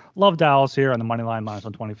 So love Dallas here on the money line, minus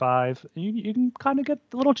 125. You can kind of get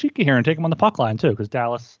a little cheeky here and take them on the puck line too, because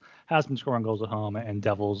Dallas has been scoring goals at home, and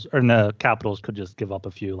the Capitals could just give up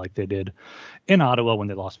a few like they did in Ottawa when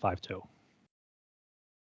they lost 5-2. All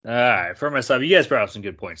right, for myself, you guys brought up some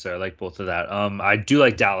good points there. I like both of that. I do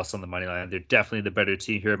like Dallas on the money line. They're definitely the better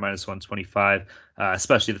team here at minus 125,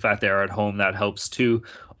 especially the fact they are at home. That helps too.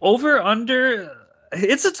 Over under.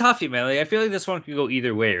 It's a toughie, man. Like, I feel like this one could go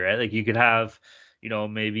either way, right? Like you could have,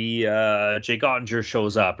 maybe Jake Ottinger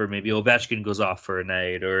shows up, or maybe Ovechkin goes off for a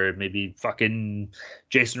night, or maybe fucking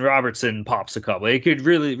Jason Robertson pops a couple. It could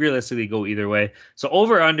really realistically go either way. So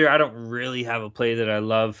over under, I don't really have a play that I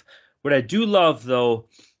love. What I do love though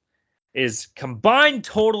is combined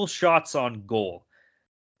total shots on goal.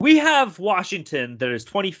 We have Washington that is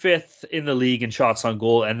 25th in the league in shots on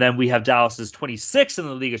goal, and then we have Dallas is 26th in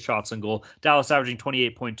the league of shots on goal. Dallas averaging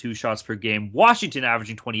 28.2 shots per game. Washington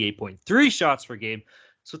averaging 28.3 shots per game.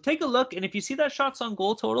 So take a look, and if you see that shots on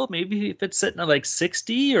goal total, maybe if it's sitting at like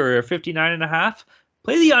 60 or 59.5,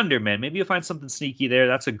 play the under, man. Maybe you'll find something sneaky there.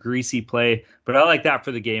 That's a greasy play, but I like that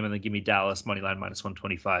for the game, and then give me Dallas money line minus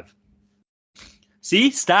 125. See,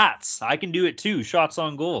 stats. I can do it too. Shots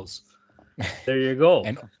on goals. There you go.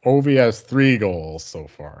 And Ovi has 3 goals so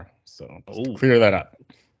far. So clear that up.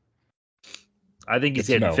 I think he's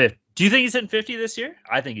hitting 50. Do you think he's hitting 50 this year?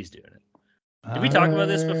 I think he's doing it. Did we talk about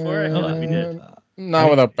this before? I feel like we did. Not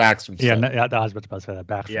without Backstrom. Yeah, I was about to say that.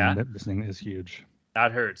 Backstrom missing is huge.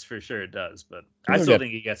 That hurts for sure. It does, but I still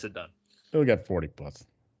think he gets it done. He'll get 40 plus.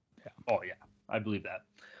 Yeah. Oh yeah, I believe that.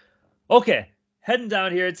 Okay, heading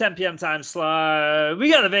down here at 10 p.m. time slot. We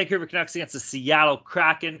got the Vancouver Canucks against the Seattle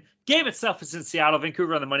Kraken. Game itself is in Seattle.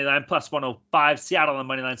 Vancouver on the money line plus 105. Seattle on the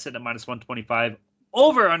money line sitting at minus 125.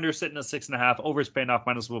 Over under sitting at 6.5. Over is paying off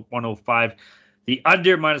minus 105. The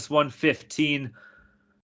under minus 115.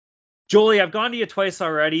 Jolie, I've gone to you twice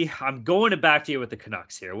already. I'm going back to you with the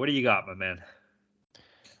Canucks here. What do you got, my man?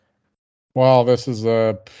 Well, this is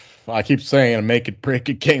I keep saying a make it break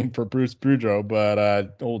it game for Bruce Boudreau,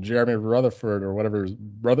 but old Jeremy Rutherford or whatever his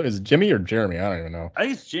brother is, Jimmy or Jeremy? I don't even know. I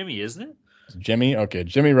think it's Jimmy, isn't it? It's Jimmy? Okay,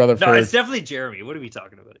 Jimmy Rutherford. No, it's definitely Jeremy. What are we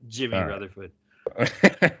talking about? Jimmy Rutherford.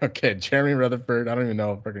 Okay, Jeremy Rutherford. I don't even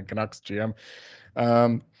know. Freaking Canucks GM.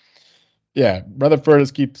 Yeah, Rutherford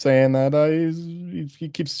just keeps saying that he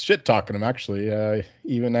keeps shit talking him actually,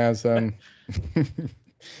 even as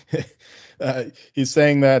he's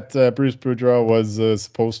saying that Bruce Boudreau was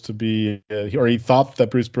supposed to be, or he thought that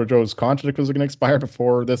Bruce Boudreau's contract was going to expire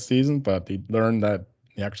before this season, but he learned that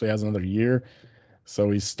he actually has another year, so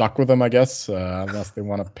he's stuck with him, I guess, unless they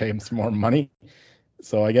want to pay him some more money.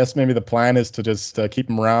 So I guess maybe the plan is to just keep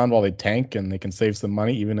him around while they tank, and they can save some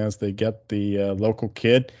money even as they get the local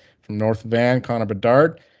kid from North Van, Connor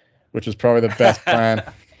Bedard, which is probably the best plan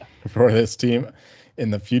for this team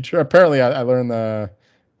in the future. Apparently, I learned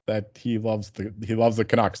that he loves the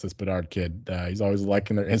Canucks, this Bedard kid. He's always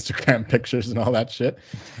liking their Instagram pictures and all that shit.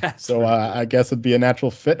 So I guess it'd be a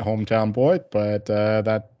natural fit, hometown boy. But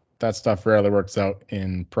that stuff rarely works out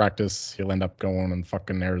in practice. He'll end up going in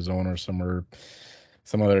fucking Arizona or somewhere,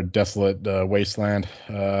 some other desolate wasteland.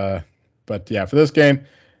 But yeah, for this game,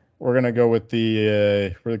 we're gonna go with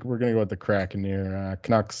the Kraken here.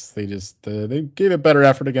 Canucks. They gave a better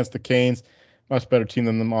effort against the Canes. Much better team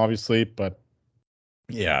than them, obviously, but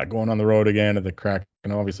yeah, going on the road again to the Kraken,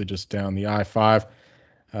 obviously just down the I-5.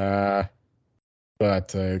 But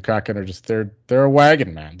Kraken are just they're a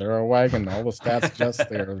wagon, man. They're a wagon. All the stats suggest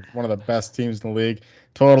they're one of the best teams in the league.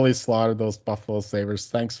 Totally slaughtered those Buffalo Sabres.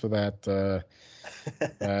 Thanks for that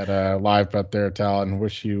live bet there, Tal, and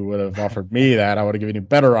wish you would have offered me that. I would have given you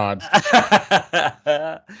better odds.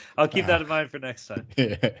 I'll keep that in mind for next time.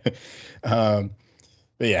 Yeah.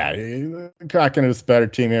 But yeah, Kraken is a better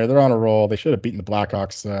team here. They're on a roll. They should have beaten the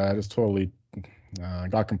Blackhawks. Just totally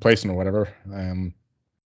got complacent or whatever.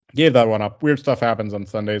 Gave that one up. Weird stuff happens on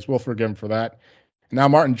Sundays. We'll forgive him for that. Now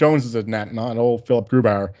Martin Jones is at net, not old Philip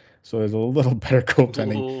Grubauer. So there's a little better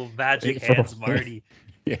goaltending. Oh, magic hands, Marty.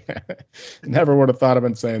 Yeah. Never would have thought of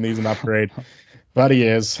him saying he's an upgrade, but he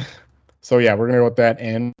is. So yeah, we're going to go with that.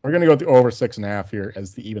 And we're going to go with the over 6.5 here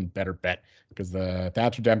as the even better bet because the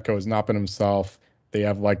Thatcher Demko has not been himself. They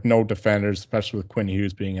have like no defenders, especially with Quinn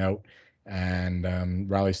Hughes being out, and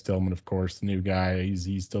Riley Stillman, of course, the new guy.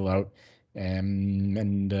 He's still out,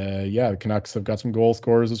 and yeah, the Canucks have got some goal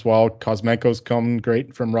scorers as well. Kuzmenko's come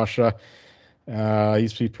great from Russia.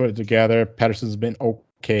 He's put it together. Pettersson's been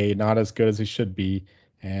okay, not as good as he should be,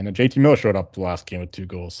 and JT Miller showed up the last game with 2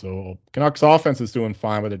 goals. So Canucks offense is doing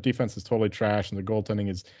fine, but their defense is totally trash, and their goaltending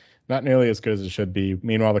is not nearly as good as it should be.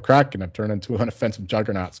 Meanwhile, the Kraken have turned into an offensive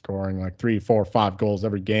juggernaut, scoring like 3, 4, 5 goals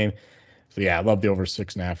every game. So yeah, I love the over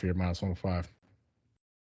 6.5 here, minus 105.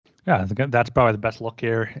 Yeah, that's probably the best look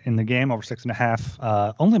here in the game, over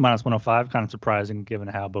 6.5. Only minus 105, kind of surprising given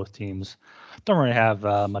how both teams don't really have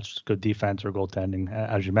much good defense or goaltending,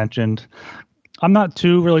 as you mentioned. I'm not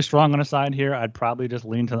too really strong on a side here. I'd probably just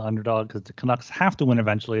lean to the underdog because the Canucks have to win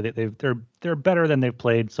eventually. They're better than they've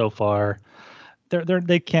played so far.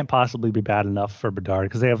 They can't possibly be bad enough for Bedard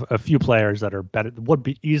because they have a few players that are better,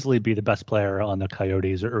 easily be the best player on the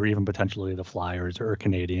Coyotes or even potentially the Flyers or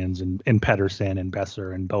Canadians and Pettersson and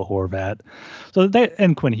Besser and Bo Horvat. So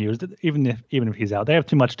and Quinn Hughes, even if he's out, they have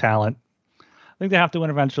too much talent. I think they have to win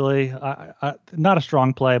eventually. Not a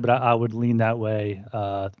strong play, but I would lean that way.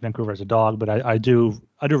 Vancouver as a dog, but I do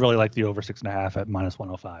really like the over 6.5 at minus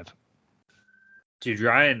 105. Dude,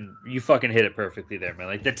 Ryan, you fucking hit it perfectly there, man.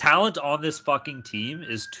 Like, the talent on this fucking team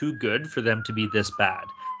is too good for them to be this bad,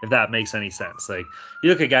 if that makes any sense. Like,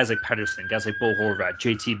 you look at guys like Pettersson, guys like Bo Horvat,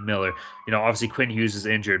 JT Miller, obviously Quinn Hughes is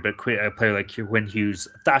injured, but a player like Quinn Hughes,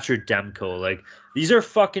 Thatcher Demko, like, these are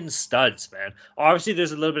fucking studs, man. Obviously,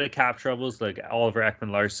 there's a little bit of cap troubles, like Oliver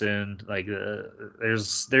Ekman-Larsson, like,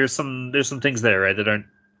 there's some things there, right, that aren't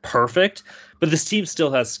perfect, but this team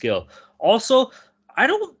still has skill. Also, I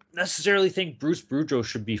don't necessarily think Bruce Boudreau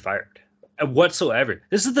should be fired. whatsoever.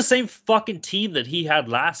 This is the same fucking team that he had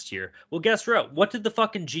last year. Well, guess what did the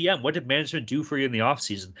fucking GM, what did management do for you in the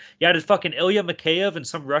offseason? You added fucking Ilya Mikheyev and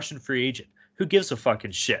some Russian free agent. Who gives a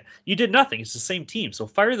fucking shit? You did nothing. It's the same team. So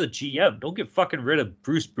fire the GM. Don't get fucking rid of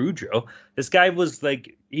Bruce Boudreau. This guy was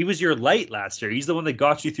like, he was your light last year. He's the one that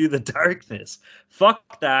got you through the darkness.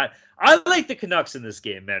 Fuck that. I like the Canucks in this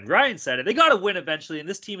game, man. Ryan said it. They got to win eventually, and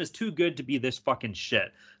this team is too good to be this fucking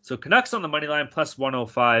shit. So Canucks on the money line plus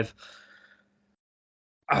 105.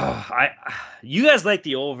 You guys like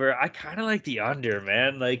the over. I kind of like the under,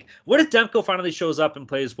 man. Like, what if Demko finally shows up and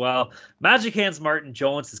plays well? Magic Hands Martin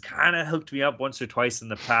Jones has kind of hooked me up once or twice in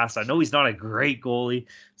the past. I know he's not a great goalie,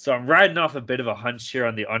 so I'm riding off a bit of a hunch here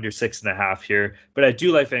on the under 6.5 here. But I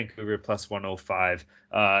do like Vancouver plus 105.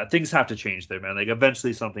 Things have to change there, man. Like,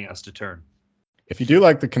 eventually something has to turn. If you do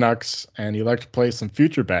like the Canucks and you like to play some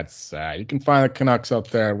future bets, you can find the Canucks up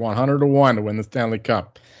there at 100-1 to win the Stanley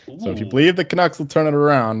Cup. Ooh. So if you believe the Canucks will turn it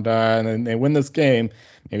around and then they win this game,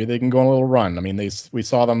 maybe they can go on a little run. I mean, we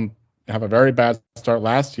saw them have a very bad start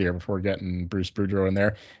last year before getting Bruce Boudreau in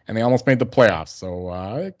there, and they almost made the playoffs. So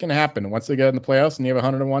it can happen. Once they get in the playoffs and you have a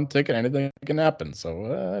 100-1 ticket, anything can happen.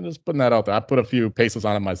 So just putting that out there. I put a few paces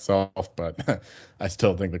on it myself, but I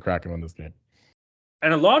still think the Kraken win this game.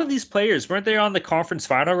 And a lot of these players, weren't they on the conference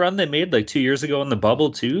final run they made like 2 years ago in the bubble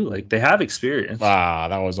too? Like, they have experience.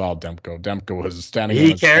 That was all Demko. Demko was standing on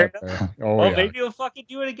his carried yeah. Maybe he'll fucking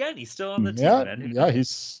do it again. He's still on the team, man.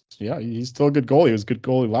 He's still a good goalie. He was a good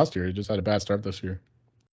goalie last year. He just had a bad start this year.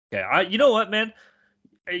 Yeah, you know what, man?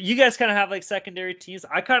 You guys kind of have like secondary teams.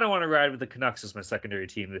 I kind of want to ride with the Canucks as my secondary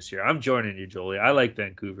team this year. I'm joining you, Jolie. I like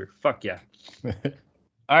Vancouver. Fuck yeah.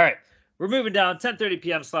 All right, we're moving down. 10:30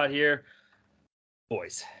 p.m. slot here.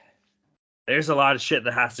 Boys, there's a lot of shit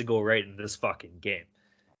that has to go right in this fucking game.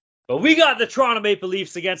 But we got the Toronto Maple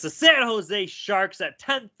Leafs against the San Jose Sharks at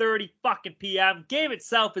 10:30 fucking p.m. Game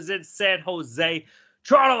itself is in San Jose.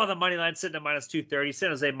 Toronto on the money line sitting at minus 230. San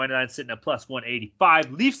Jose money line sitting at plus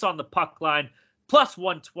 185. Leafs on the puck line plus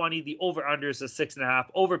 120. The over-under is a 6.5.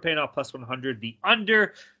 Over paying off plus 100. The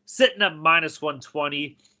under sitting at minus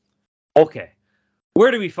 120. Okay,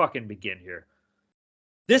 where do we fucking begin here?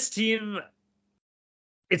 This team,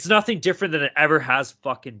 it's nothing different than it ever has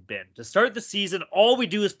fucking been. To start the season, all we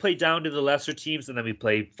do is play down to the lesser teams, and then we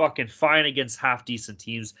play fucking fine against half-decent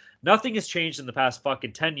teams. Nothing has changed in the past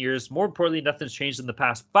fucking 10 years. More importantly, nothing's changed in the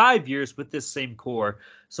past 5 years with this same core.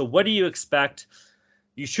 So what do you expect?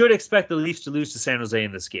 You should expect the Leafs to lose to San Jose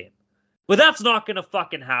in this game. But that's not going to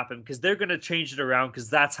fucking happen because they're going to change it around because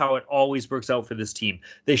that's how it always works out for this team.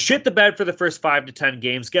 They shit the bed for the first 5 to 10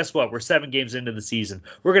 games. Guess what? We're 7 games into the season.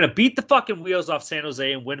 We're going to beat the fucking wheels off San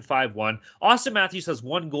Jose and win 5-1. Austin Matthews has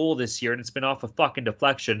 1 goal this year and it's been off a fucking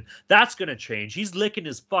deflection. That's going to change. He's licking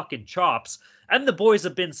his fucking chops. And the boys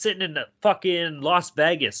have been sitting in fucking Las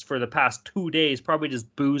Vegas for the past 2 days, probably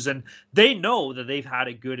just boozing. They know that they've had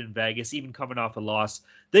it good in Vegas, even coming off a loss.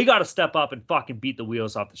 They got to step up and fucking beat the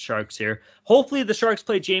wheels off the Sharks here. Hopefully the Sharks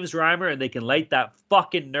play James Reimer and they can light that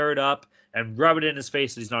fucking nerd up and rub it in his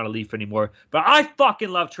face that he's not a Leaf anymore. But I fucking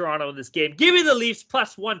love Toronto in this game. Give me the Leafs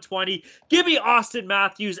plus 120. Give me Austin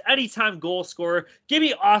Matthews, anytime goal scorer. Give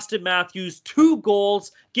me Austin Matthews, 2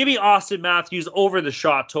 goals. Give me Austin Matthews over the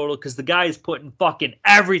shot total because the guy is putting fucking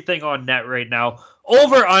everything on net right now.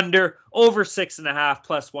 Over 6.5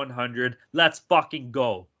 plus 100. Let's fucking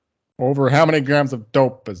go. Over how many grams of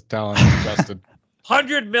dope is Talon ingested?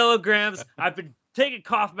 100 milligrams. I've been taking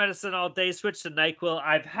cough medicine all day, switched to NyQuil.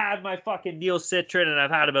 I've had my fucking Neocitrin, and I've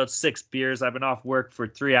had about 6 beers. I've been off work for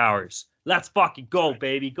 3 hours. Let's fucking go,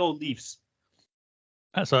 baby. Go Leafs.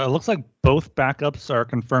 So it looks like both backups are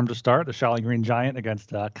confirmed to start. The Charlie Green Giant against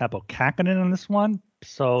Capo Kakkonen in this one.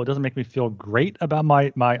 So it doesn't make me feel great about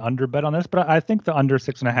my under bet on this, but I think the under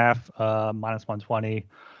 6.5 minus 120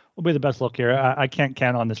 will be the best look here. I can't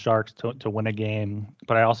count on the Sharks to win a game,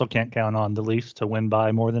 but I also can't count on the Leafs to win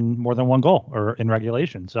by more than 1 goal or in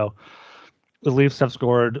regulation. So the Leafs have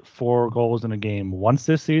scored 4 goals in a game once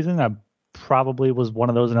this season. I probably was one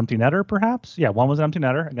of those an empty netter, perhaps. Yeah, one was an empty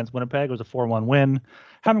netter against Winnipeg. It was a 4-1 win.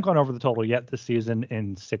 Haven't gone over the total yet this season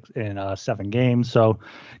in 7 games. So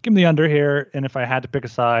give me the under here. And if I had to pick a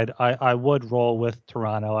side, I would roll with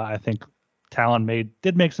Toronto. I think Talon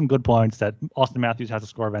did make some good points that Austin Matthews has to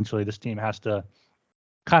score eventually. This team has to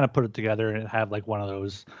kind of put it together and have like one of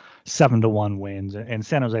those 7-1 wins. And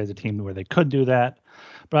San Jose is a team where they could do that.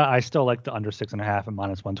 But I still like the under 6.5 and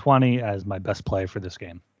minus 120 as my best play for this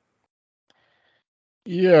game.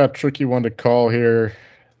 Yeah, tricky one to call here.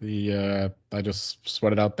 I just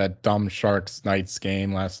sweated out that dumb Sharks Knights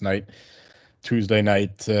game last night, Tuesday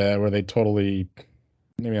night, where they totally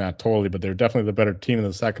maybe not totally, but they're definitely the better team in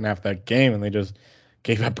the second half of that game, and they just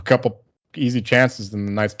gave up a couple easy chances and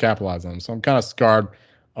the Knights capitalized on them. So I'm kind of scarred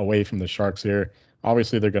away from the Sharks here.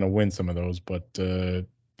 Obviously, they're going to win some of those, but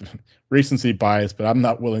recency bias. But I'm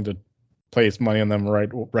not willing to place money on them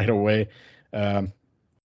right away.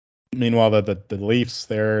 Meanwhile, the Leafs,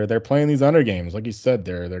 they're playing these under games, like you said.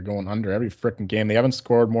 They're going under every freaking game. They haven't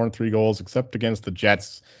scored more than 3 goals except against the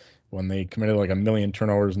Jets when they committed like 1 million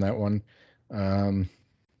turnovers in that one.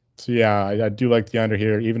 So yeah, I do like the under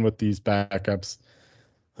here, even with these backups.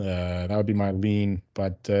 That would be my lean.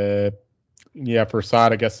 But yeah, for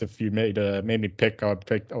side, I guess if you made me pick, I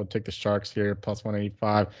would take the Sharks here plus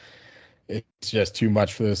 185. It's just too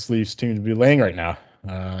much for this Leafs team to be laying right now.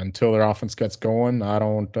 Until their offense gets going, I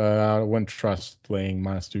wouldn't trust laying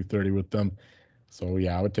minus 230 with them. So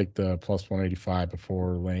yeah, I would take the plus 185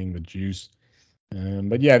 before laying the juice.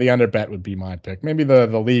 But yeah, the under bet would be my pick. Maybe the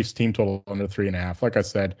Leafs team total under 3.5. Like I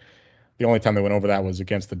said, the only time they went over that was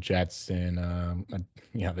against the Jets, and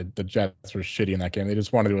the Jets were shitty in that game. They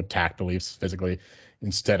just wanted to attack the Leafs physically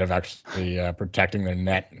instead of actually protecting their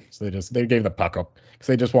net. So they gave the puck up because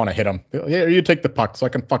they just want to hit them. Yeah, you take the puck so I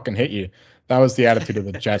can fucking hit you. That was the attitude of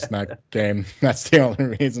the Jets in that game. That's the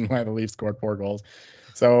only reason why the Leafs scored 4 goals.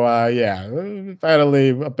 So yeah, if I had to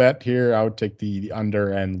leave a bet here, I would take the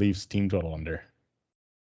under and Leafs team total under.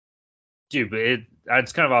 Dude, but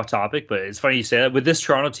it's kind of off topic, but it's funny you say that. With this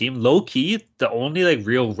Toronto team, low key, the only like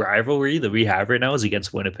real rivalry that we have right now is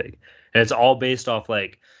against Winnipeg, and it's all based off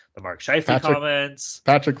like the Mark Scheifele comments.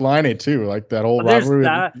 Patrik Laine too, like that old rivalry.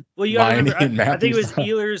 Well, you gotta remember, I think it was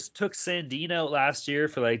Ehlers took Sandin out last year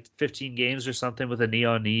for like 15 games or something with a knee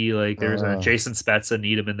on knee. Like there's a Jason Spezza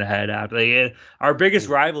kneed him in the head after. Like, our biggest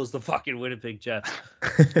rival is the fucking Winnipeg Jets,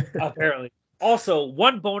 apparently. Also,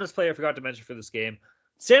 one bonus player I forgot to mention for this game.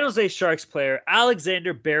 San Jose Sharks player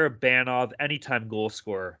Alexander Barabanov, anytime goal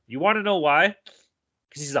scorer. You want to know why?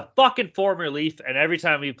 Because he's a fucking former Leaf, and every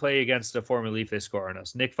time we play against a former Leaf, they score on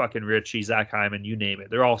us. Nick fucking Ritchie, Zach Hyman, you name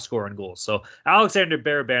it. They're all scoring goals. So Alexander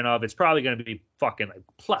Barabanov, it's probably going to be fucking like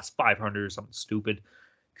plus 500 or something stupid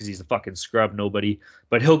because he's a fucking scrub nobody.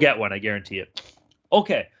 But he'll get one, I guarantee it.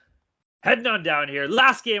 Okay. Heading on down here,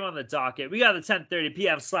 last game on the docket. We got the 10:30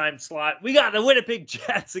 p.m. slime slot. We got the Winnipeg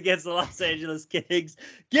Jets against the Los Angeles Kings.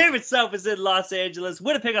 Game itself is in Los Angeles.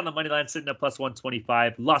 Winnipeg on the money line sitting at plus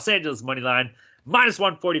 125. Los Angeles money line minus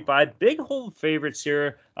 145. Big home favorites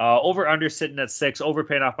here. Over under sitting at 6. Over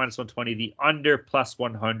paying off minus 120. The under plus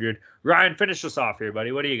 100. Ryan, finish us off here,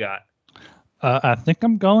 buddy. What do you got? I think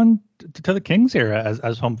I'm going to the Kings here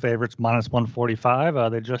as home favorites, minus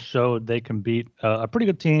 145. They just showed they can beat a pretty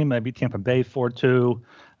good team. They beat Tampa Bay 4-2,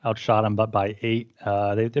 outshot them but by 8.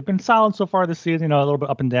 They've been solid so far this season, a little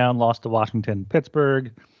bit up and down, lost to Washington,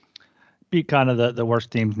 Pittsburgh, beat kind of the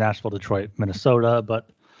worst teams, Nashville, Detroit, Minnesota.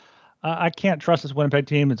 But I can't trust this Winnipeg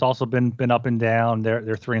team. It's also been up and down. They're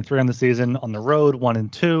 3-3 on the season. On the road,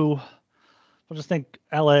 1-2. I just think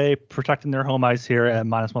LA protecting their home ice here at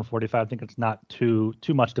minus 145. I think it's not too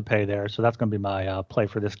much to pay there. So that's going to be my play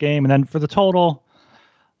for this game. And then for the total,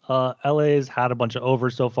 LA's had a bunch of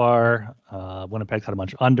overs so far. Winnipeg's had a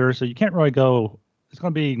bunch of unders. So you can't really go. It's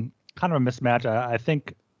going to be kind of a mismatch. I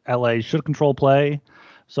think LA should control play.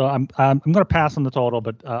 So I'm going to pass on the total,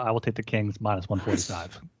 but I will take the Kings minus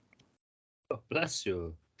 145. Bless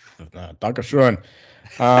you. Dankeschön.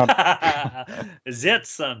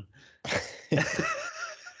 Zetson.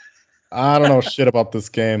 I don't know shit about this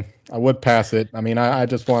game. I would pass it. I mean, I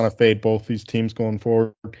just want to fade both these teams going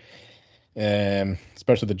forward,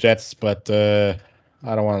 especially the Jets. But I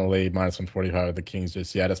don't want to lay minus 145 with the Kings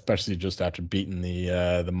just yet, especially just after beating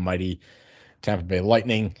the mighty Tampa Bay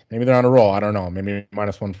Lightning. Maybe they're on a roll. I don't know. Maybe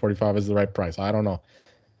minus 145 is the right price. I don't know.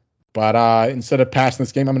 But instead of passing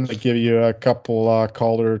this game, I'm going to give you a couple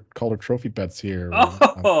Calder Trophy bets here.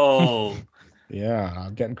 Oh. Yeah,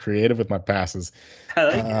 I'm getting creative with my passes. I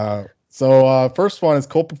like it. So first one is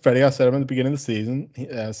Cole Perfetti. I said him at the beginning of the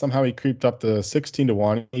season. Somehow he creeped up to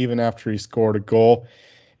 16-1, even after he scored a goal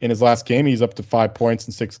in his last game. He's up to 5 points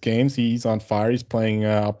in 6 games. He's on fire. He's playing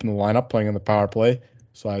up in the lineup, playing in the power play.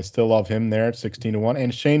 So I still love him there at 16-1.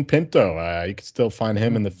 And Shane Pinto, you can still find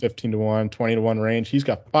him in the 15-1, 20-1 range. He's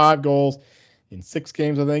got 5 goals in 6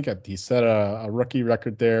 games, I think. He set a rookie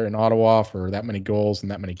record there in Ottawa for that many goals in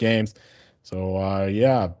that many games. So,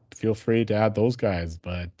 yeah, feel free to add those guys.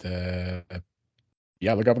 But,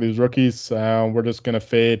 yeah, look up these rookies. We're just going to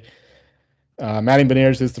fade Manny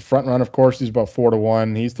Beniers is the front run, of course. He's about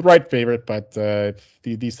 4-1. He's the right favorite, but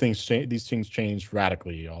these things change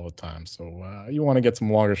radically all the time. So you want to get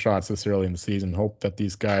some longer shots this early in the season. Hope that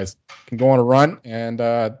these guys can go on a run, and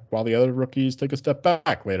while the other rookies take a step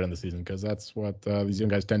back later in the season, because that's what these young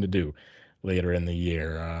guys tend to do later in the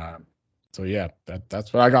year. So yeah,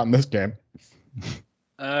 that's what I got in this game.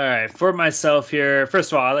 All right, for myself here,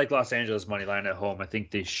 first of all, I like Los Angeles money line at home. I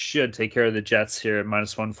think they should take care of the Jets here at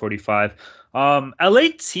 -145. LA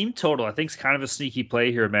team total, I think, is kind of a sneaky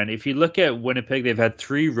play here, man. If you look at Winnipeg, they've had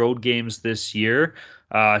 3 road games this year.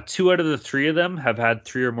 2 out of the 3 of them have had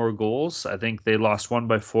 3 or more goals. I think they lost one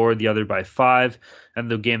by 4, the other by 5.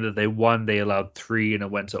 And the game that they won, they allowed 3, and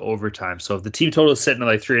it went to overtime. So if the team total is sitting at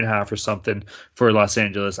like 3.5 or something for Los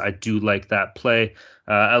Angeles, I do like that play.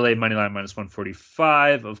 LA money line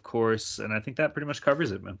 -145, of course. And I think that pretty much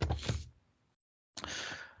covers it, man.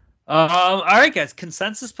 All right, guys.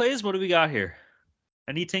 Consensus plays. What do we got here?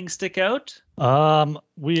 Anything stick out?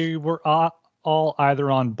 We were all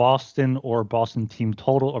either on Boston or Boston team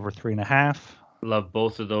total over 3.5. Love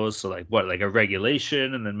both of those. So like what, like a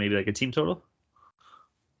regulation and then maybe like a team total?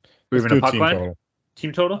 Or Let's even a puck team line? total.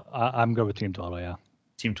 Team total? I'm good with team total, yeah.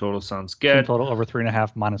 Team total sounds good. Team total over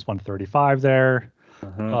 3.5 -135 there.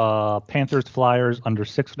 Panthers Flyers under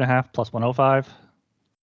 6.5 +105.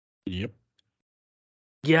 Yep.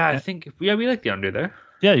 Yeah, I think we like the under there.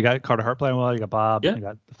 Yeah, you got Carter Hart playing well. You got Bob. Yeah. You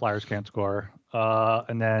got the Flyers can't score.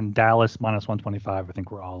 And then Dallas -125. I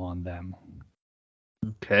think we're all on them.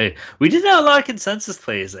 Okay, we did have a lot of consensus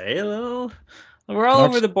plays, eh? We're all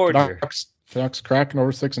over the board here. Canucks cracking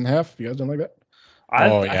over 6.5. You guys don't like that?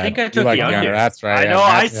 I think I took the under. That's right. I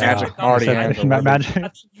know.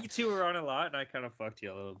 Magic. You two were on a lot, and I kind of fucked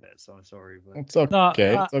you a little bit, so I'm sorry. But it's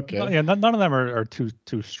okay. It's okay. Yeah, none of them are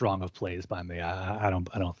too strong of plays by me. I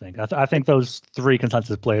don't think. I think those 3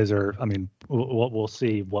 consensus plays are. I mean, we'll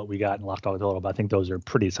see what we got in Locked On Total, but I think those are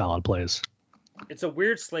pretty solid plays. It's a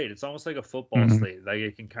weird slate. It's almost like a football slate. Like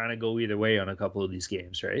it can kind of go either way on a couple of these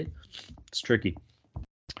games, right? It's tricky.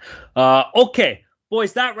 Okay.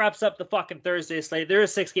 Boys, that wraps up the fucking Thursday slate. There are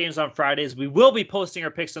 6 games on Fridays. We will be posting our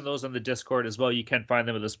picks on those on the Discord as well. You can find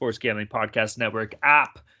them at the Sports Gambling Podcast Network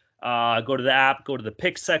app. Go to the app, go to the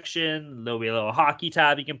picks section. There'll be a little hockey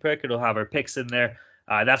tab you can pick. It'll have our picks in there.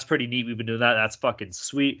 That's pretty neat. We've been doing that. That's fucking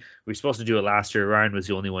sweet. We were supposed to do it last year. Ryan was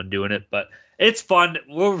the only one doing it, but it's fun.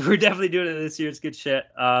 We're definitely doing it this year. It's good shit.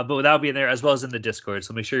 But that'll be in there as well as in the Discord.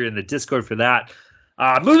 So make sure you're in the Discord for that.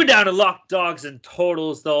 Moving down to Lock Dogs and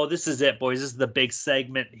Totals, though. This is it, boys. This is the big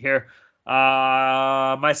segment here.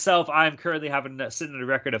 Myself, I'm currently sitting at a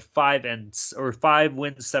record of 5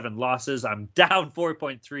 wins, 7 losses. I'm down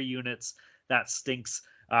 4.3 units. That stinks.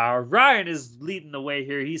 Ryan is leading the way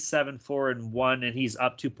here. He's 7-4-1, and he's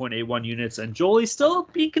up 2.81 units. And Joel's still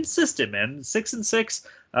being consistent, man. 6-6,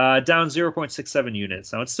 down 0.67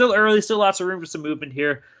 units. Now it's still early, still lots of room for some movement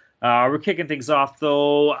here. We're kicking things off,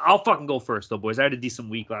 though. I'll fucking go first, though, boys. I had a decent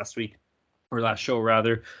week last show,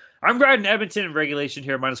 rather. I'm riding Edmonton in regulation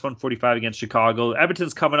here, -145 against Chicago.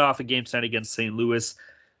 Edmonton's coming off a game set against St. Louis.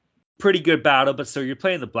 Pretty good battle, but so you're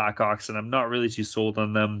playing the Blackhawks, and I'm not really too sold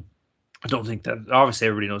on them. I don't think that, obviously,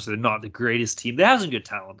 everybody knows that they're not the greatest team. They have some good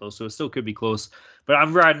talent, though, so it still could be close. But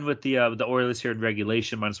I'm riding with the Oilers here in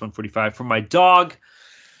regulation, -145. For my dog,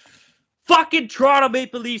 fucking Toronto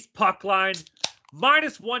Maple Leafs puck line.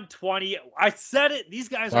 -120. I said it. These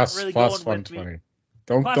guys aren't really going with me.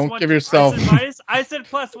 Don't give yourself. I said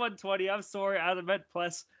 +120. I'm sorry. I meant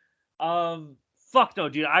plus. Fuck no,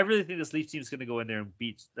 dude. I really think this Leafs team is going to go in there and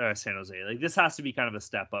beat San Jose. Like this has to be kind of a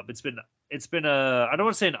step up. It's been a I don't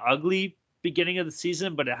want to say an ugly beginning of the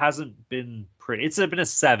season, but it hasn't been pretty. It's been a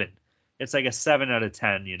 7. It's like a 7 out of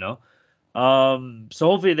 10. You know. So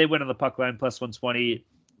hopefully they win on the puck line +120.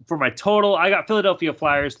 For my total, I got Philadelphia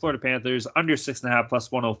Flyers, Florida Panthers, under 6.5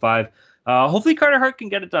 +105. Hopefully Carter Hart can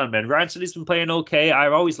get it done, man. Ryan said he's been playing okay.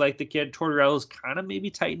 I've always liked the kid. Tortorella's kind of maybe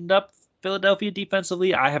tightened up Philadelphia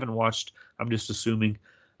defensively. I haven't watched. I'm just assuming.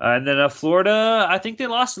 And then Florida, I think they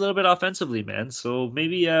lost a little bit offensively, man. So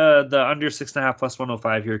maybe the under 6.5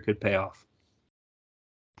 +105 here could pay off.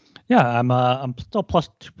 Yeah, I'm still plus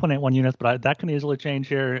 2.81 units, but that can easily change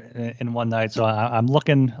here in one night. So I'm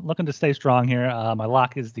looking to stay strong here. My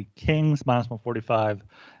lock is the Kings -145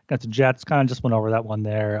 against the Jets. Kind of just went over that one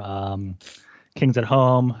there. Kings at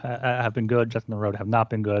home have been good. Jets on the road have not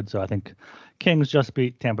been good. So I think Kings just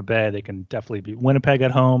beat Tampa Bay. They can definitely beat Winnipeg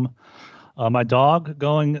at home. My dog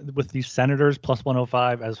going with the Senators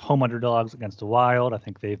 +105 as home underdogs against the Wild. I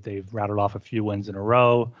think they've rattled off a few wins in a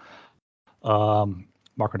row.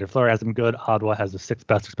 Marc-Andre Fleury has been good. Ottawa has the 6th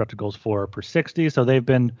best expected goals for per 60. So they've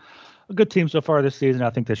been a good team so far this season. I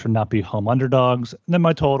think they should not be home underdogs. And then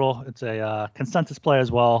my total, it's a consensus play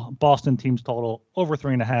as well. Boston team's total over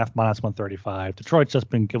 3.5 minus 135. Detroit's just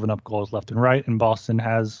been giving up goals left and right, and Boston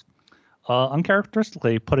has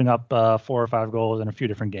uncharacteristically putting up 4 or 5 goals in a few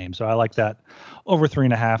different games. So I like that over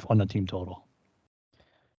 3.5 on the team total.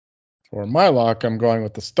 For my lock, I'm going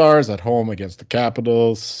with the Stars at home against the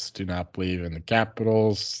Capitals. Do not believe in the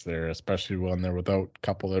Capitals. They're especially when they're without a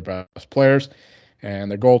couple of their best players.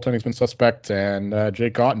 And their goaltending's been suspect. And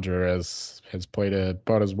Jake Ottinger has played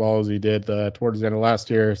about as well as he did towards the end of last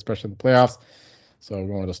year, especially in the playoffs. So we're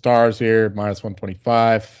going with the Stars here, minus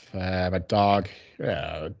 125. My dog,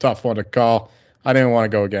 tough one to call. I didn't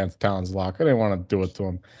want to go against Towns' lock. I didn't want to do it to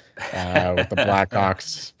him with the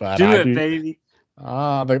Blackhawks. But baby.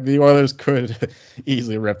 The Oilers could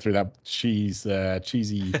easily rip through that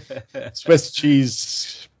cheesy Swiss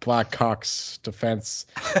cheese Blackhawks defense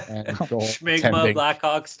and go Schmigma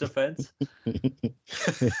Blackhawks defense.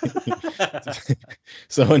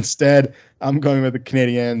 So instead, I'm going with the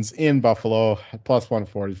Canadiens in Buffalo at plus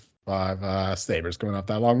 145. Sabres going off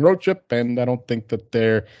that long road trip, and I don't think that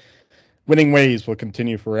their winning ways will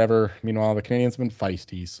continue forever. Meanwhile, the Canadiens have been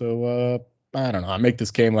feisty, so I don't know. I make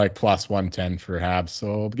this game like plus 110 for Habs,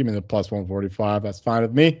 so give me the plus 145. That's fine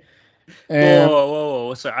with me. And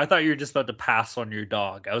whoa. Sorry, I thought you were just about to pass on your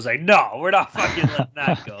dog. I was like, no, we're not fucking letting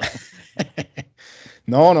that go.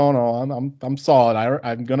 No. I'm solid.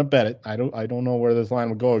 I'm gonna bet it. I don't know where this line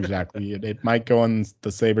will go exactly. It might go in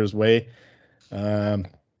the Sabres' way.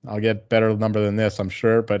 I'll get better number than this, I'm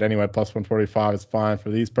sure. But anyway, plus 145 is fine for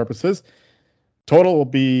these purposes. Total will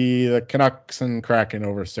be the Canucks and Kraken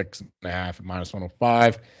over 6.5 at minus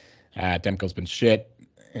 105. Demko's been shit.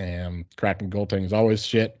 Kraken goaltending is always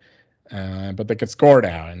shit. But they could score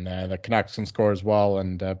now, and the Canucks can score as well.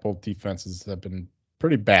 And both defenses have been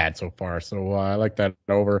pretty bad so far. So I like that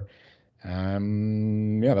over.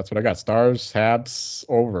 That's what I got. Stars, Habs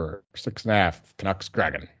over 6.5. Canucks,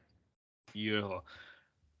 Kraken. Beautiful.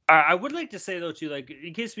 I would like to say though too, like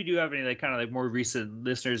in case we do have any like kind of like more recent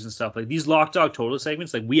listeners and stuff, like these Lock Dog Total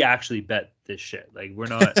segments, like we actually bet this shit. Like we're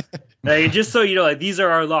not like, just so you know, like these are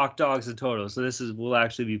our Lock Dogs and Total. So we'll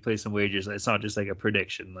actually be placing wagers. Like, it's not just like a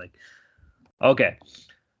prediction. Like, okay,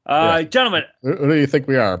 gentlemen, who do you think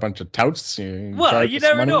we are? A bunch of touts? You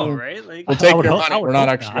never know, right? Like we'll take your money. We're not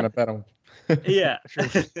actually going to bet them. Yeah.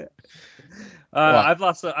 I've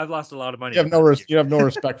lost a lot of money. You have no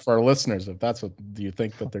respect for our listeners if that's what you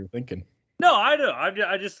think that they're thinking. No, I don't.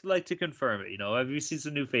 I just like to confirm it. You know, we've seen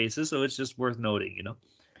some new faces, so it's just worth noting. You know.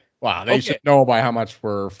 Wow, they should know by how much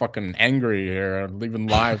we're fucking angry here, leaving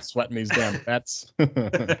live, sweating these damn bets. Like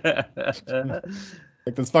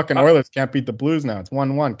this fucking Oilers can't beat the Blues now. It's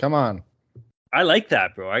 1-1. Come on. I like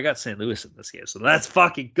that, bro. I got St. Louis in this game, so let's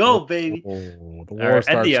fucking go, baby. The war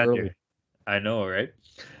starts early. I know, right?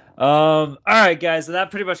 All right, guys. So that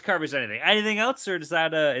pretty much covers anything. Anything else, or is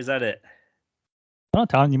that it? Well,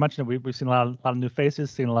 Tom, you mentioned we've seen a lot of new faces,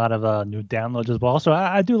 seen a lot of new downloads as well. So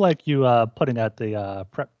I do like you putting at the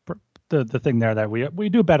the thing there that we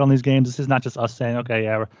do bet on these games. This is not just us saying, okay,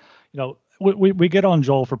 yeah, we get on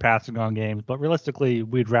Joel for passing on games, but realistically,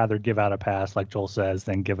 we'd rather give out a pass, like Joel says,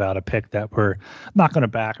 than give out a pick that we're not going to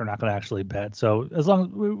back or not going to actually bet. So as long as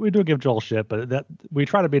we do give Joel shit, but that we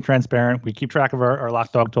try to be transparent. We keep track of our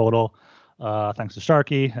Lock Dog Total. Thanks to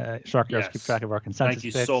Sharky. Sharky does keep track of our consensus.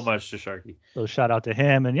 Thank you so much to Sharky. So shout out to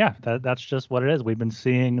him. And yeah, that's just what it is. We've been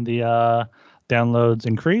seeing the downloads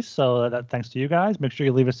increase. So that thanks to you guys. Make sure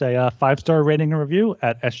you leave us a 5-star rating and review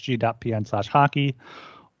at sg.pn/hockey.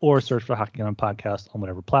 Or search for Hockey on Podcast on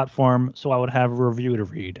whatever platform. So I would have a review to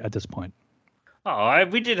read at this point. Oh,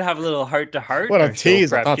 we did have a little heart-to-heart. What a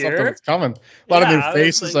tease. I thought something was coming. A lot of new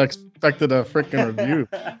faces. I expected a freaking review.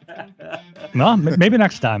 No, maybe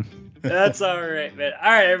next time. That's all right, man. All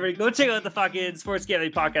right, everybody, go check out the fucking Sports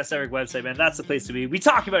Gambling Podcast Network website, man. That's the place to be. We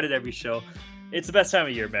talk about it every show. It's the best time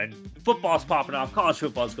of year, man. Football's popping off. College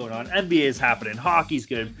football's going on. NBA is happening. Hockey's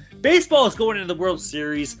good. Baseball is going into the World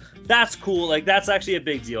Series. That's cool. Like, that's actually a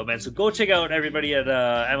big deal, man. So go check out everybody at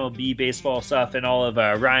MLB baseball stuff and all of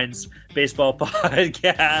Ryan's baseball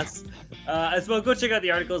podcasts. As well, go check out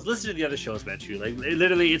the articles. Listen to the other shows, man. Too. Like,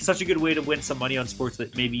 literally, it's such a good way to win some money on sports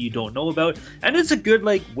that maybe you don't know about, and it's a good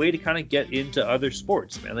way to kind of get into other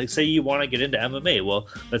sports, man. Like, say you want to get into MMA. Well,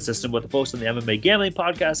 let's listen to what the folks on the MMA Gambling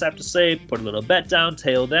Podcast have to say. Put a little bet down,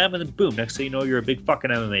 tail them, and then boom. Next thing you know, you're a big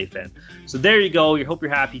fucking MMA fan. So there you go. You hope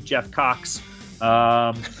you're happy, Jeff Cox.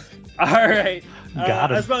 All right.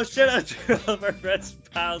 Got it. As well, shout out to all of our friends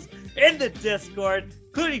and pals in the Discord,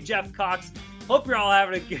 including Jeff Cox. Hope you're all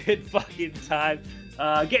having a good fucking time.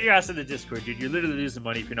 Get your ass in the Discord, dude. You're literally losing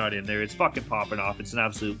money if you're not in there. It's fucking popping off. It's an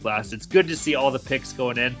absolute blast. It's good to see all the picks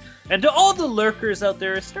going in. And to all the lurkers out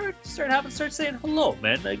there, start saying hello,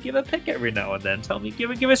 man. Give a pick every now and then. Tell me, give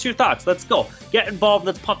us your thoughts. Let's go. Get involved.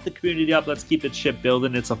 Let's pump the community up. Let's keep the shit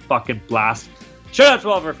building. It's a fucking blast. Shout out to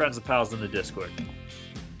all of our friends and pals in the Discord.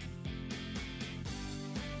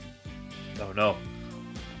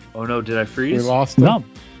 Oh no, did I freeze? We lost him. No.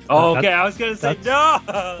 Oh, okay. I was gonna say no.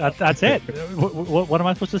 That's it. What am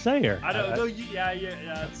I supposed to say here? I don't know. Yeah.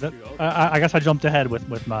 That's true. Okay. I guess I jumped ahead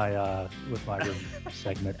with my room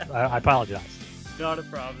segment. I apologize. Not a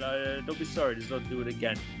problem. Don't be sorry. Just don't do it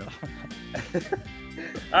again. No.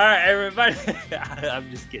 All right, everybody.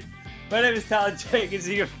 I'm just kidding. My name is Talon Jenkins.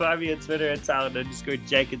 You can find me on Twitter at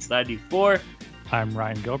Talon_Jenkins94. I'm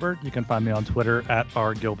Ryan Gilbert. You can find me on Twitter at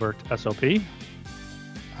rgilbertsop.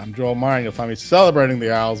 I'm Joel Meyer. You'll find me celebrating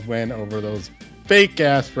the Isles' win over those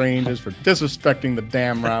fake-ass Rangers for disrespecting the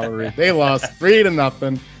damn rivalry. They lost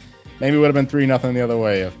 3-0. Maybe it would have been 3-0 the other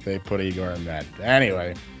way if they put Igor in that.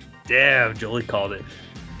 Anyway. Damn, Jolie called it.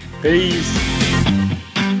 Peace.